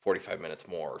 45 minutes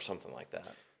more or something like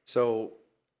that. So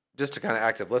just to kind of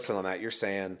active listen on that, you're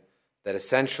saying that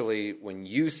essentially when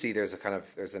you see there's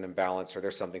an imbalance or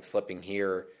there's something slipping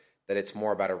here, that it's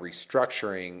more about a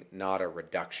restructuring, not a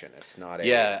reduction. It's not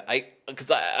a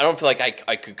because I don't feel like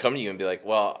I could come to you and be like,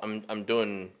 well, I'm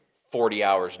doing 40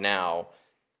 hours now.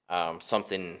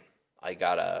 Something I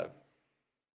gotta,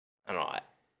 I don't know.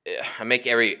 I make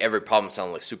every problem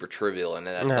sound like super trivial, and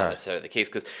that's not necessarily the case.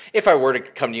 Because if I were to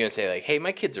come to you and say like, "Hey,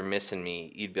 my kids are missing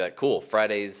me," you'd be like, "Cool,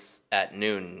 Fridays at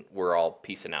noon, we're all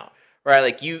peacing out." Right?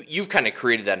 Like you've kind of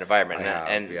created that environment,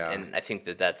 and I think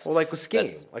that's like with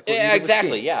skiing,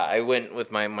 exactly. Yeah, I went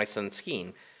with my son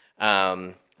skiing.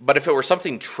 But if it were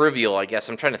something trivial, I guess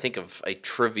I'm trying to think of a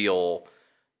trivial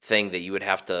thing that you would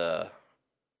have to.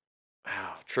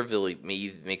 Wow, trivially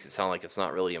makes it sound like it's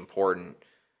not really important.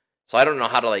 So I don't know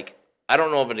how to I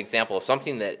don't know of an example of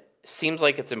something that seems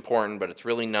like it's important, but it's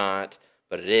really not,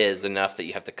 but it is enough that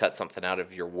you have to cut something out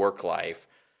of your work life.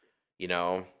 You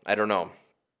know, I don't know.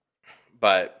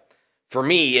 But for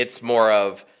me, it's more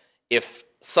of if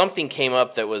something came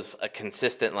up that was a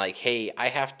consistent, like, hey, I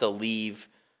have to leave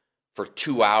for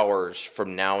 2 hours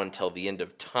from now until the end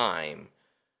of time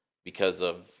because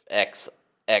of X,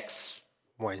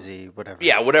 YZ, whatever.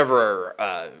 Yeah,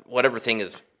 whatever thing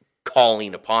is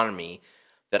calling upon me,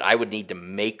 that I would need to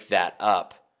make that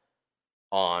up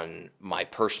on my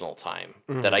personal time.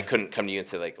 That I couldn't come to you and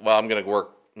say like, well, I'm going to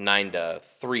work 9 to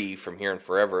 3 from here and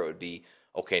forever. It would be,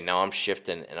 okay, now I'm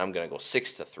shifting and I'm going to go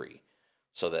 6 to 3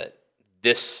 so that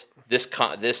this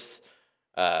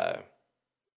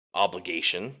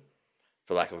obligation,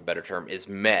 for lack of a better term, is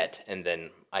met, and then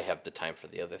I have the time for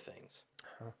the other things.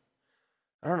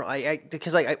 I don't know.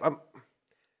 Because I'm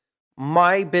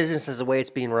my business as the way it's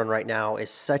being run right now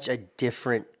is such a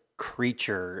different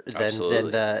creature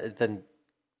than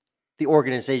the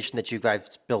organization that you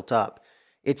guys built up.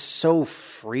 It's so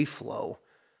free flow.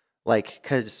 Like,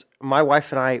 because my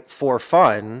wife and I, for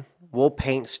fun, we'll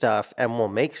paint stuff and we'll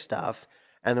make stuff.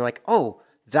 And they're like, oh,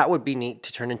 that would be neat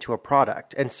to turn into a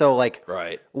product. And so, like,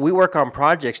 we work on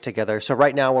projects together. So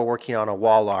right now we're working on a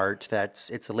wall art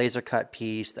it's a laser cut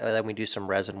piece. Then we do some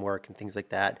resin work and things like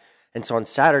that. And so on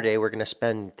Saturday, we're going to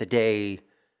spend the day,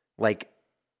 like,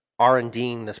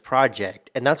 R&Ding this project.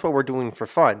 And that's what we're doing for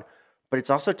fun. But it's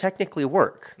also technically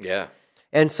work. Yeah.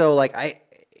 And so, like,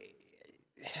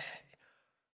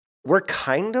 we're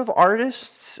kind of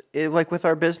artists, like, with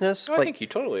our business. I think you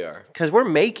totally are. Because we're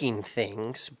making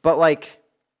things, but, like,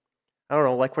 I don't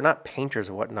know, like, we're not painters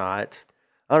or whatnot.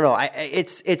 I don't know.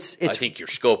 It's. I think your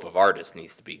scope of artist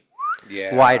needs to be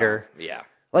wider. Yeah.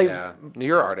 Like,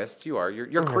 you're artists. You are.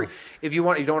 You're if you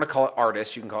don't want to call it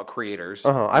artists, you can call it creators.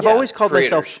 I've always called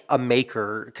myself a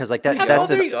maker because, like, that's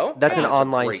an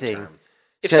online thing. Term.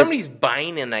 If somebody's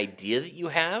buying an idea that you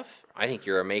have, I think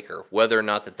you're a maker. Whether or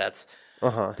not that's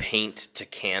paint to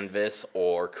canvas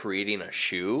or creating a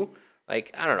shoe,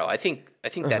 like, I don't know. I think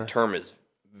that term is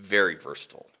very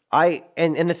versatile.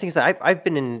 And the things that I've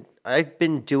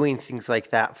been doing things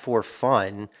like that for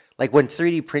fun. Like when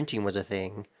 3D printing was a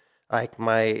thing. Like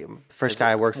my first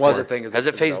guy I worked for. Was a thing? Has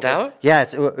it phased out? Yeah,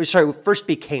 it first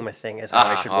became a thing. Is how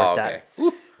I should word okay.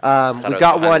 that. We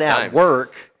got one at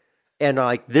work, and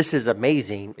like, this is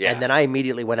amazing. Yeah. And then I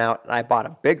immediately went out and I bought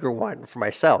a bigger one for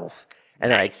myself,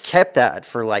 and then I kept that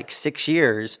for like 6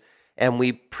 years. And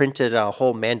we printed a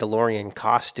whole Mandalorian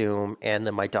costume, and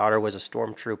then my daughter was a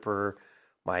stormtrooper.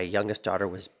 My youngest daughter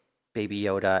was Baby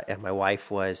Yoda, and my wife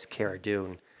was Cara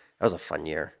Dune. That was a fun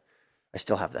year. I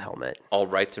still have the helmet. All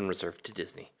rights and reserved to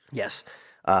Disney. Yes.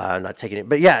 I'm not taking it.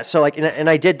 But yeah, so like, and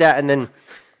I did that, and then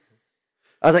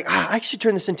I was like, I should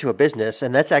turn this into a business,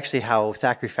 and that's actually how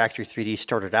Thackeray Factory 3D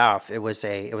started off. It was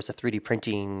a 3D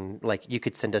printing, like you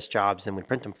could send us jobs and we'd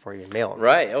print them for you and mail them.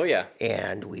 Right. Oh yeah.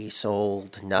 And we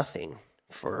sold nothing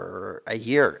for a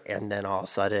year, and then all of a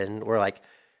sudden we're like,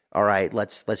 all right,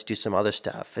 let's do some other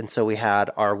stuff. And so we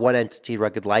had our one entity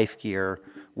rugged life gear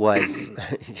was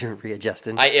you're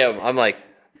readjusting. I am. I'm like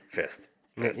fist.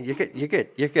 You're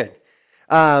good.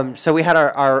 So we had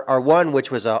our one,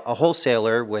 which was a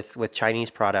wholesaler with Chinese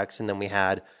products, and then we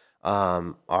had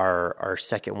our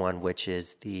second one, which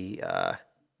is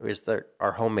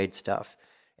our homemade stuff.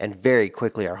 And very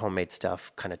quickly, our homemade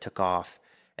stuff kind of took off,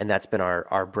 and that's been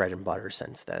our bread and butter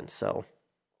since then. So,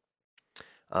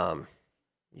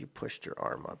 you pushed your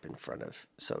arm up in front of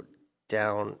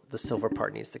down. The silver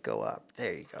part needs to go up.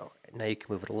 There you go. Now you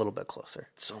can move it a little bit closer.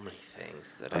 So many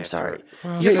things that I'm sorry.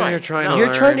 You're trying.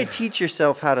 You're trying to teach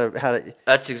yourself how to.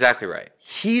 That's exactly right.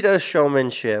 He does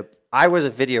showmanship. I was a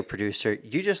video producer.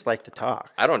 You just like to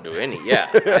talk. I don't do any. Yeah.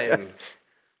 I am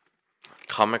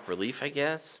comic relief, I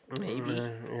guess. Maybe.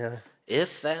 Yeah.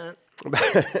 If that.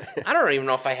 I don't even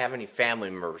know if I have any family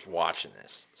members watching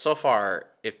this. So far,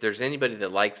 if there's anybody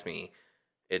that likes me,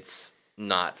 it's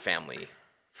not family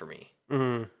for me.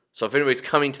 Mm-hmm. So if anybody's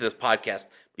coming to this podcast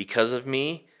because of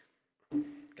me,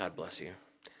 God bless you.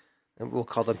 And we'll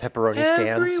call them pepperoni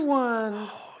stands. Everyone.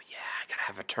 Oh, yeah, I got to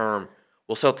have a term.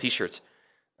 We'll sell T-shirts.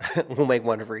 We'll make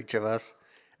one for each of us,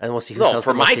 and we'll see who No, sells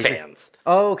for the most my t-shirts. fans.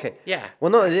 Oh, okay. Yeah. Well,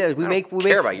 no, yeah, we I make don't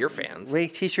care about your fans. We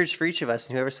make T-shirts for each of us,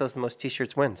 and whoever sells the most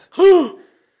T-shirts wins.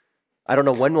 I don't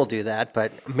know when we'll do that,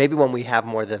 but maybe when we have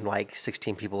more than like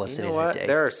 16 people You listening know what? a day.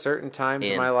 There are certain times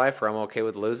in In. my life where I'm okay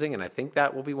with losing, and I think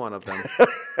that will be one of them.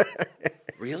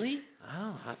 Really?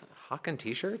 Oh, hawking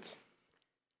T-shirts?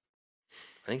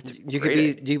 I think it's You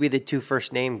could be the two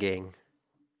first name gang.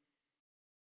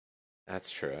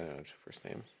 That's true. I don't know first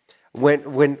names.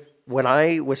 When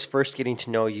I was first getting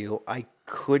to know you, I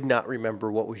could not remember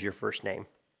what was your first name,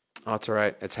 Oh, it's all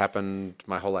right. It's happened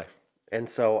my whole life. and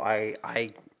so I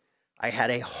had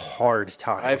a hard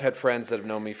time. I've had friends that have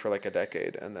known me for like a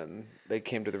decade, and then they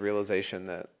came to the realization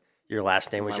that Your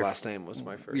last name was my your last name was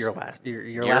my first. Your last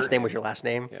your last name was your last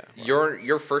name. Yeah,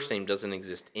 Your first name doesn't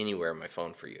exist anywhere in my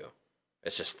phone for you.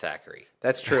 It's just Thackeray.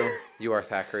 that's true. You are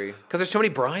Thackeray because there's so many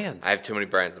Bryans. I have too many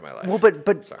Brians in my life. Well, but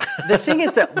the thing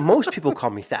is that most people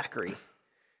call me Thackeray.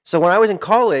 So when I was in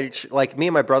college, like me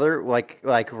and my brother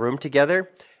like roomed together,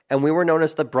 and we were known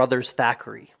as the Brothers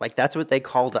Thackeray. Like that's what they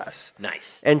called us.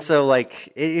 Nice. And so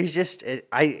like it's just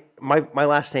my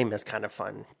last name is kind of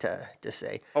fun to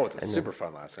say. Oh, it's a super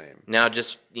fun last name. Now,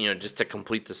 just to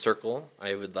complete the circle,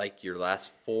 I would like your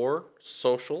last 4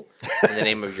 social and the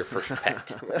name of your first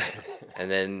pet,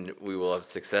 and then we will have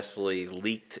successfully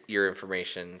leaked your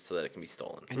information so that it can be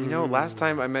stolen. And you know, last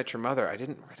time I met your mother, I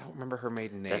don't remember her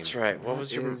maiden name. That's right. What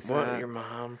was your is your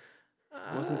mom?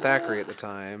 It wasn't Thackeray at the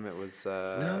time. It was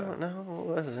No, it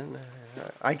wasn't.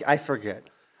 I forget.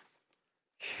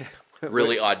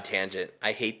 Really odd tangent.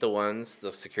 I hate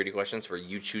the security questions where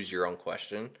you choose your own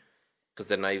question, because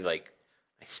then I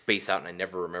space out and I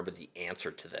never remember the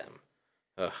answer to them.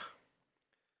 Ugh.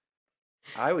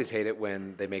 I always hate it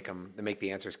when they make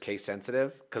the answers case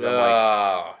sensitive because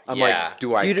I'm yeah. like,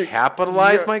 do I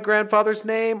capitalize my grandfather's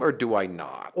name or do I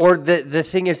not? Or the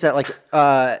thing is that like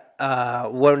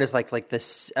one is like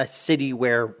this a city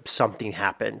where something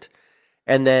happened,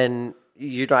 and then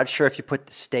you're not sure if you put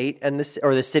the state and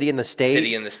or the city and the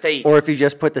state, or if you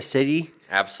just put the city.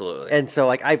 Absolutely. And so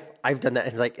like I've done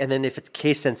that, and then if it's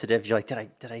case sensitive, you're like,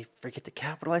 did I forget to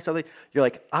capitalize something? You're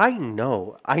like, I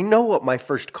know what my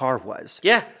first car was.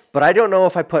 Yeah. But I don't know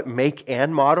if I put make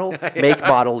and model, make,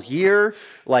 model, year.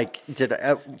 Like, did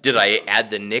I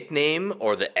add the nickname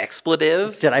or the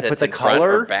expletive? Did I put the in front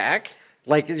color? or back?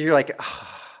 Like, you're like,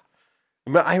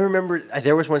 I remember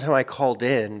there was one time I called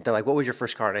in. They're like, "What was your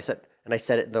first car?" And I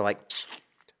said it. And they're like,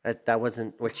 "That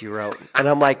wasn't what you wrote." And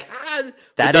I'm like,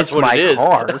 "That is my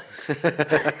car."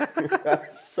 I'm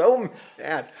so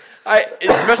mad.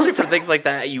 Especially for things like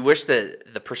that, you wish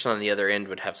that the person on the other end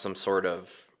would have some sort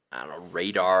of, I don't know,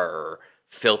 radar or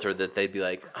filter that they'd be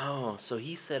like, "Oh, so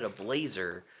he said a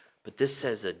Blazer, but this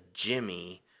says a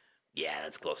Jimmy. Yeah,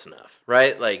 that's close enough,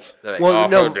 right?" Like, well,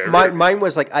 no, mine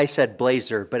was like I said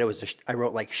Blazer, but it was I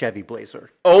wrote like Chevy Blazer.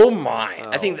 Oh my!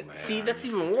 I think see that's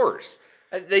even worse.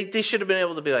 They should have been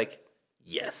able to be like,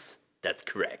 "Yes, that's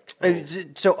correct."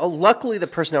 So luckily, the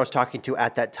person I was talking to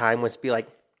at that time was be like,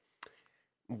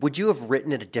 "Would you have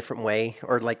written it a different way?"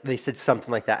 Or like they said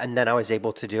something like that, and then I was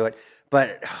able to do it.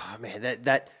 But oh man,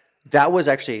 that was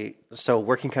actually so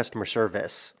working customer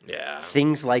service. Yeah.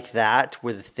 Things like that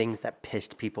were the things that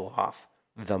pissed people off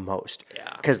the most.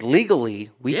 Yeah. Because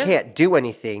legally, we Yeah. can't do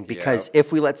anything because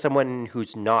if we let someone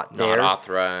who's not there, Not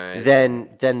authorized.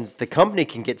 then the company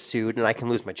can get sued and I can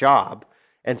lose my job.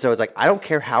 And so it's like, I don't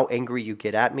care how angry you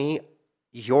get at me.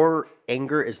 Your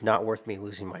anger is not worth me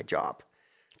losing my job.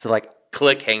 So like,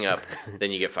 Click, hang up,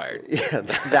 then you get fired yeah,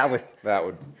 that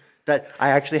would. I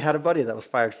actually had a buddy that was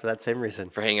fired for that same reason.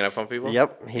 for hanging up on people.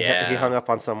 Yep, he Yeah. hung up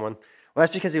on someone. Well,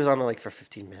 that's because he was on like for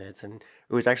 15 minutes, and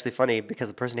it was actually funny because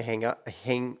the person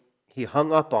he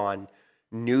hung up on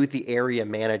knew the area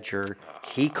manager.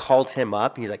 He called him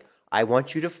up, and he's like, "I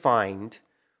want you to find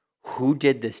who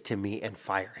did this to me and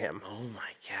fire him." Oh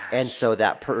my god. And so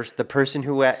the person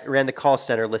who ran the call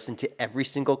center listened to every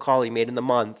single call he made in the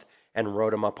month and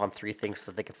wrote him up on 3 things so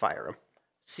that they could fire him.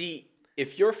 See,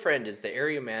 if your friend is the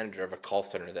area manager of a call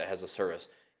center that has a service,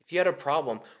 if you had a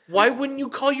problem, why wouldn't you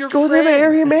call your Go friend? to the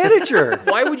area manager.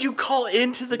 Why would you call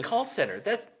into the call center?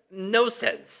 That's no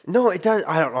sense. No, it does.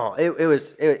 I don't know.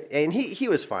 And he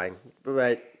was fine,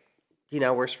 but he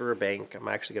now works for a bank. I'm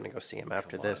actually going to go see him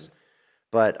after this.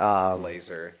 But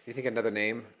Blazer. Do you think another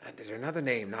name? Is there another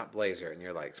name, not Blazer? And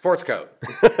you're like, sports coat.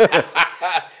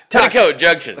 Petticoat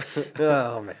Junction.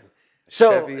 oh man.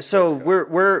 So Chevy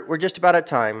we're just about at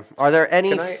time. Are there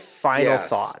any final Yes,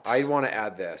 thoughts? I want to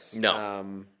add this.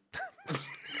 No.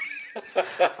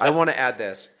 I want to add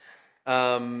this.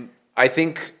 I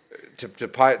think to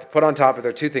put on top of there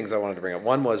are 2 things I wanted to bring up.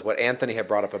 One was what Anthony had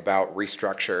brought up about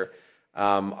restructure.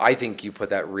 I think you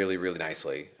put that really, really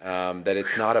nicely. That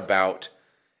it's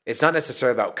not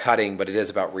necessarily about cutting, but it is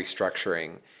about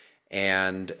restructuring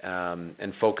and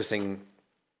focusing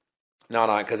not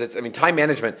on, because time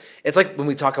management, it's like when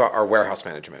we talk about our warehouse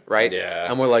management, right? Yeah.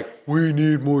 And we're like, we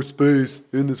need more space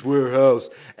in this warehouse.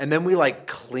 And then we like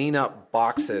clean up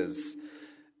boxes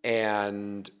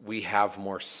and we have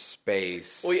more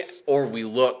space. Well, yeah. Or we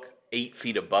look 8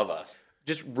 feet above us.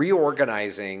 Just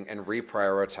reorganizing and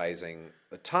reprioritizing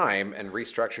the time and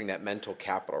restructuring that mental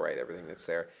capital, right? Everything that's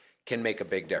there can make a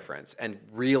big difference. And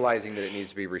realizing that it needs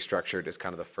to be restructured is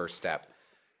kind of the first step.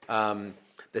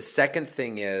 The second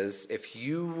thing is, if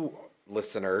you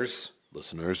listeners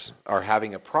are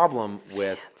having a problem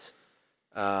with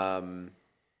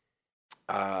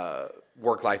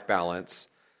work-life balance,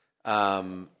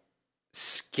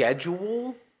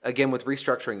 schedule, again with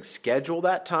restructuring, schedule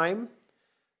that time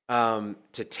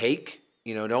to take.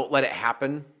 Don't let it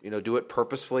happen. Do it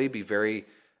purposefully. Be very,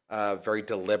 very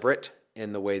deliberate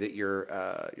in the way that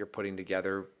you're putting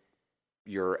together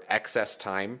your excess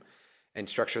time, and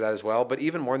structure that as well. But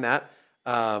even more than that,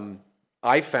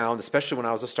 I found, especially when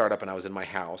I was a startup and I was in my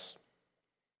house,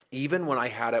 even when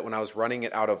I was running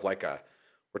it out of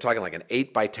we're talking like an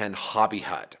 8x10 hobby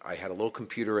hut. I had a little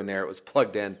computer in there. It was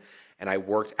plugged in, and I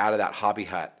worked out of that hobby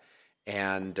hut.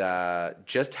 And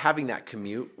just having that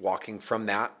commute, walking from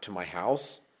that to my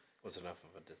house, Was enough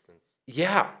of a distance.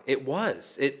 yeah, it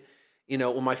was.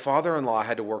 When my father-in-law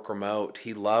had to work remote,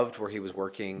 he loved where he was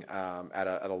working at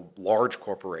a large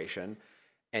corporation,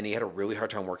 and he had a really hard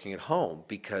time working at home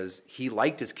because he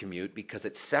liked his commute because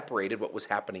it separated what was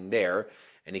happening there,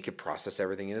 and he could process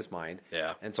everything in his mind.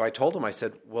 Yeah. And so I told him, I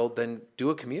said, well, then do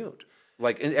a commute.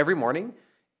 Like every morning,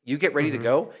 you get ready to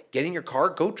go, get in your car,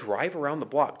 go drive around the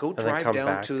block, go then drive come down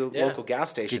back. to the Yeah. local gas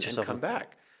station and yourself come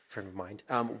back. Friend of mine.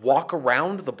 Walk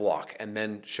around the block and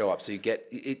then show up. So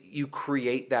you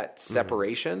create that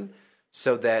separation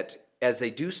so that as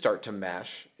they do start to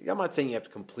mesh, I'm not saying you have to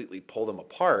completely pull them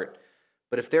apart,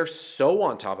 but if they're so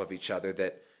on top of each other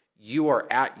that you are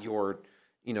at your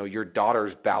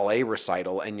daughter's ballet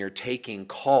recital and you're taking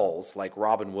calls like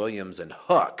Robin Williams and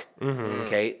Hook,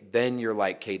 okay, then you're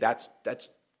like, okay, that's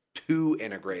too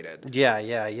integrated.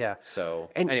 Yeah. So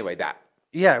And- anyway, that.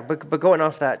 Yeah, but going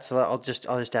off that, so I'll just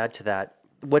add to that.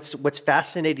 What's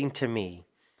fascinating to me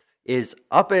is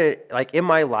in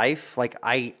my life, like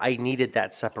I needed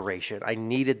that separation. I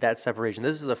needed that separation.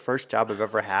 This is the first job I've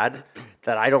ever had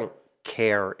that I don't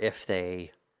care if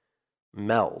they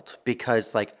meld,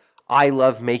 because like I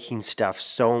love making stuff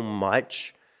so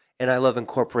much, and I love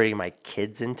incorporating my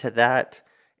kids into that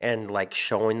and like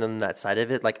showing them that side of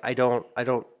it. Like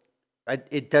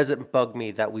it doesn't bug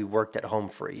me that we worked at home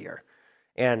for a year.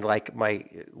 And like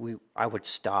I would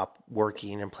stop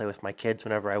working and play with my kids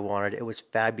whenever I wanted. It was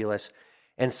fabulous.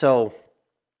 And so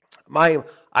I'm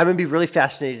gonna be really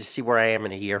fascinated to see where I am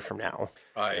in a year from now,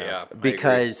 Yeah.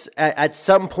 because at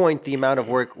some point the amount of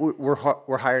work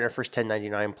we're hiring our first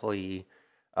 1099 employee.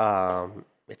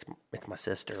 It's my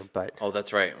sister, but Oh,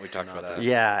 that's right. We talked about that.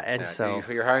 yeah, and Yeah, so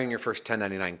you're hiring your first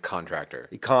 1099 contractor.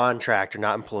 contractor,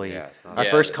 not employee. Yeah, it's not- Our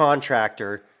Yeah. first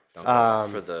contractor.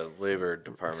 For the labor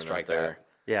department Strike out there.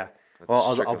 Yeah.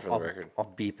 Well, stricken for the record.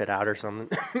 I'll beep it out or something.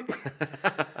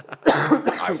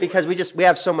 Because we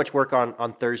have so much work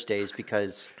on Thursdays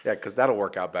because Yeah, because that'll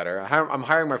work out better. I'm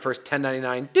hiring my first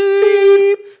 1099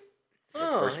 deep.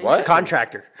 First what?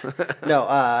 contractor. No,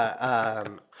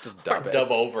 Just dub it.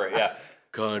 Dub over it, yeah.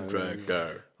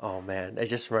 Contractor. oh man, it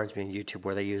just reminds me of YouTube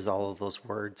where they use all of those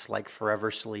words like forever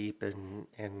sleep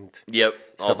and Yep.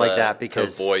 Stuff like that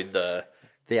because- to avoid the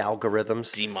the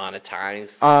algorithms.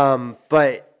 demonetized.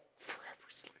 But Forever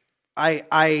sleep.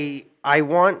 I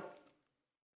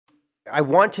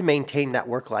want to maintain that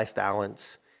work-life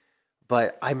balance,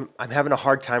 but I'm having a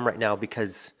hard time right now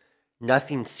because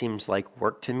nothing seems like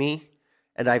work to me,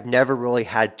 and I've never really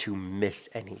had to miss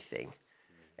anything.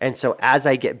 And so as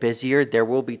I get busier, there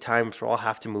will be times where I'll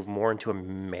have to move more into a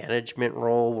management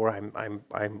role where I'm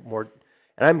more,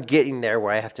 and I'm getting there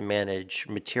where I have to manage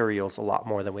materials a lot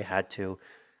more than we had to,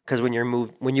 because when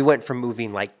you went from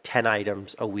moving like 10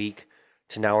 items a week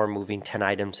to now we're moving 10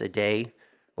 items a day,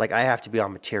 like I have to be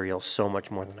on materials so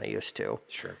much more than I used to.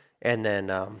 Sure. And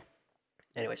then,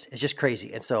 anyways, it's just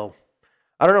crazy. And so,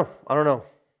 I don't know.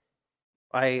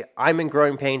 I'm in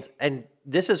growing pains, and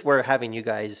this is where having you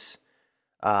guys,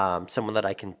 someone that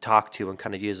I can talk to and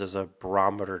kind of use as a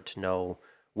barometer to know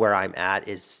where I'm at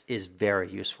is very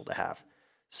useful to have.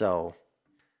 So,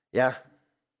 yeah,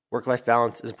 work-life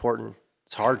balance is important.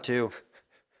 It's hard too.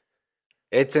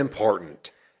 It's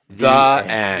important. The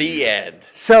end. The end.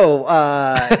 So,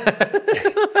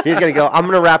 he's gonna go. I'm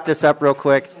gonna wrap this up real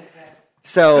quick.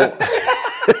 So.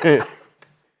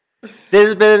 This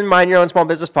has been Mind Your Own Small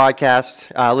Business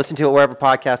Podcast. Listen to it wherever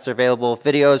podcasts are available.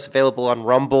 Videos available on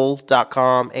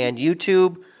rumble.com and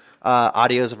YouTube.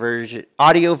 Audio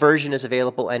version is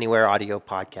available anywhere audio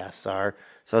podcasts are.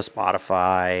 So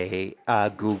Spotify,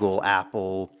 Google,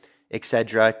 Apple,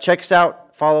 etc. Check us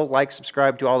out. Follow, like,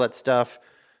 subscribe, do all that stuff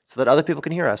so that other people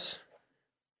can hear us.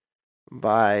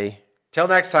 Bye. Till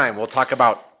next time, we'll talk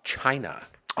about China.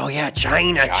 Oh, yeah,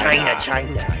 China.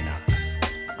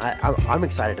 I'm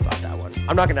excited about that one.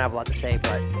 I'm not going to have a lot to say,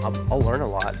 but I'll learn a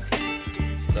lot.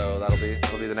 So that'll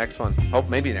be the next one. Oh,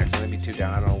 maybe next one. Maybe 2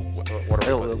 down. I don't know. What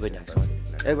are we It'll be putting next one.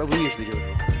 We usually do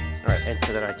it. All right. And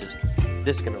so then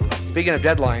this is going to... Speaking of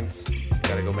deadlines,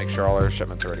 gotta go make sure all our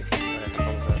shipments are ready.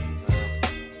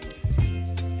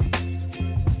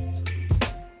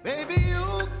 Baby,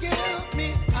 you give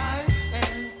me ice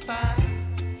and fire.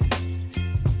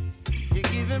 You're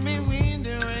giving me wings.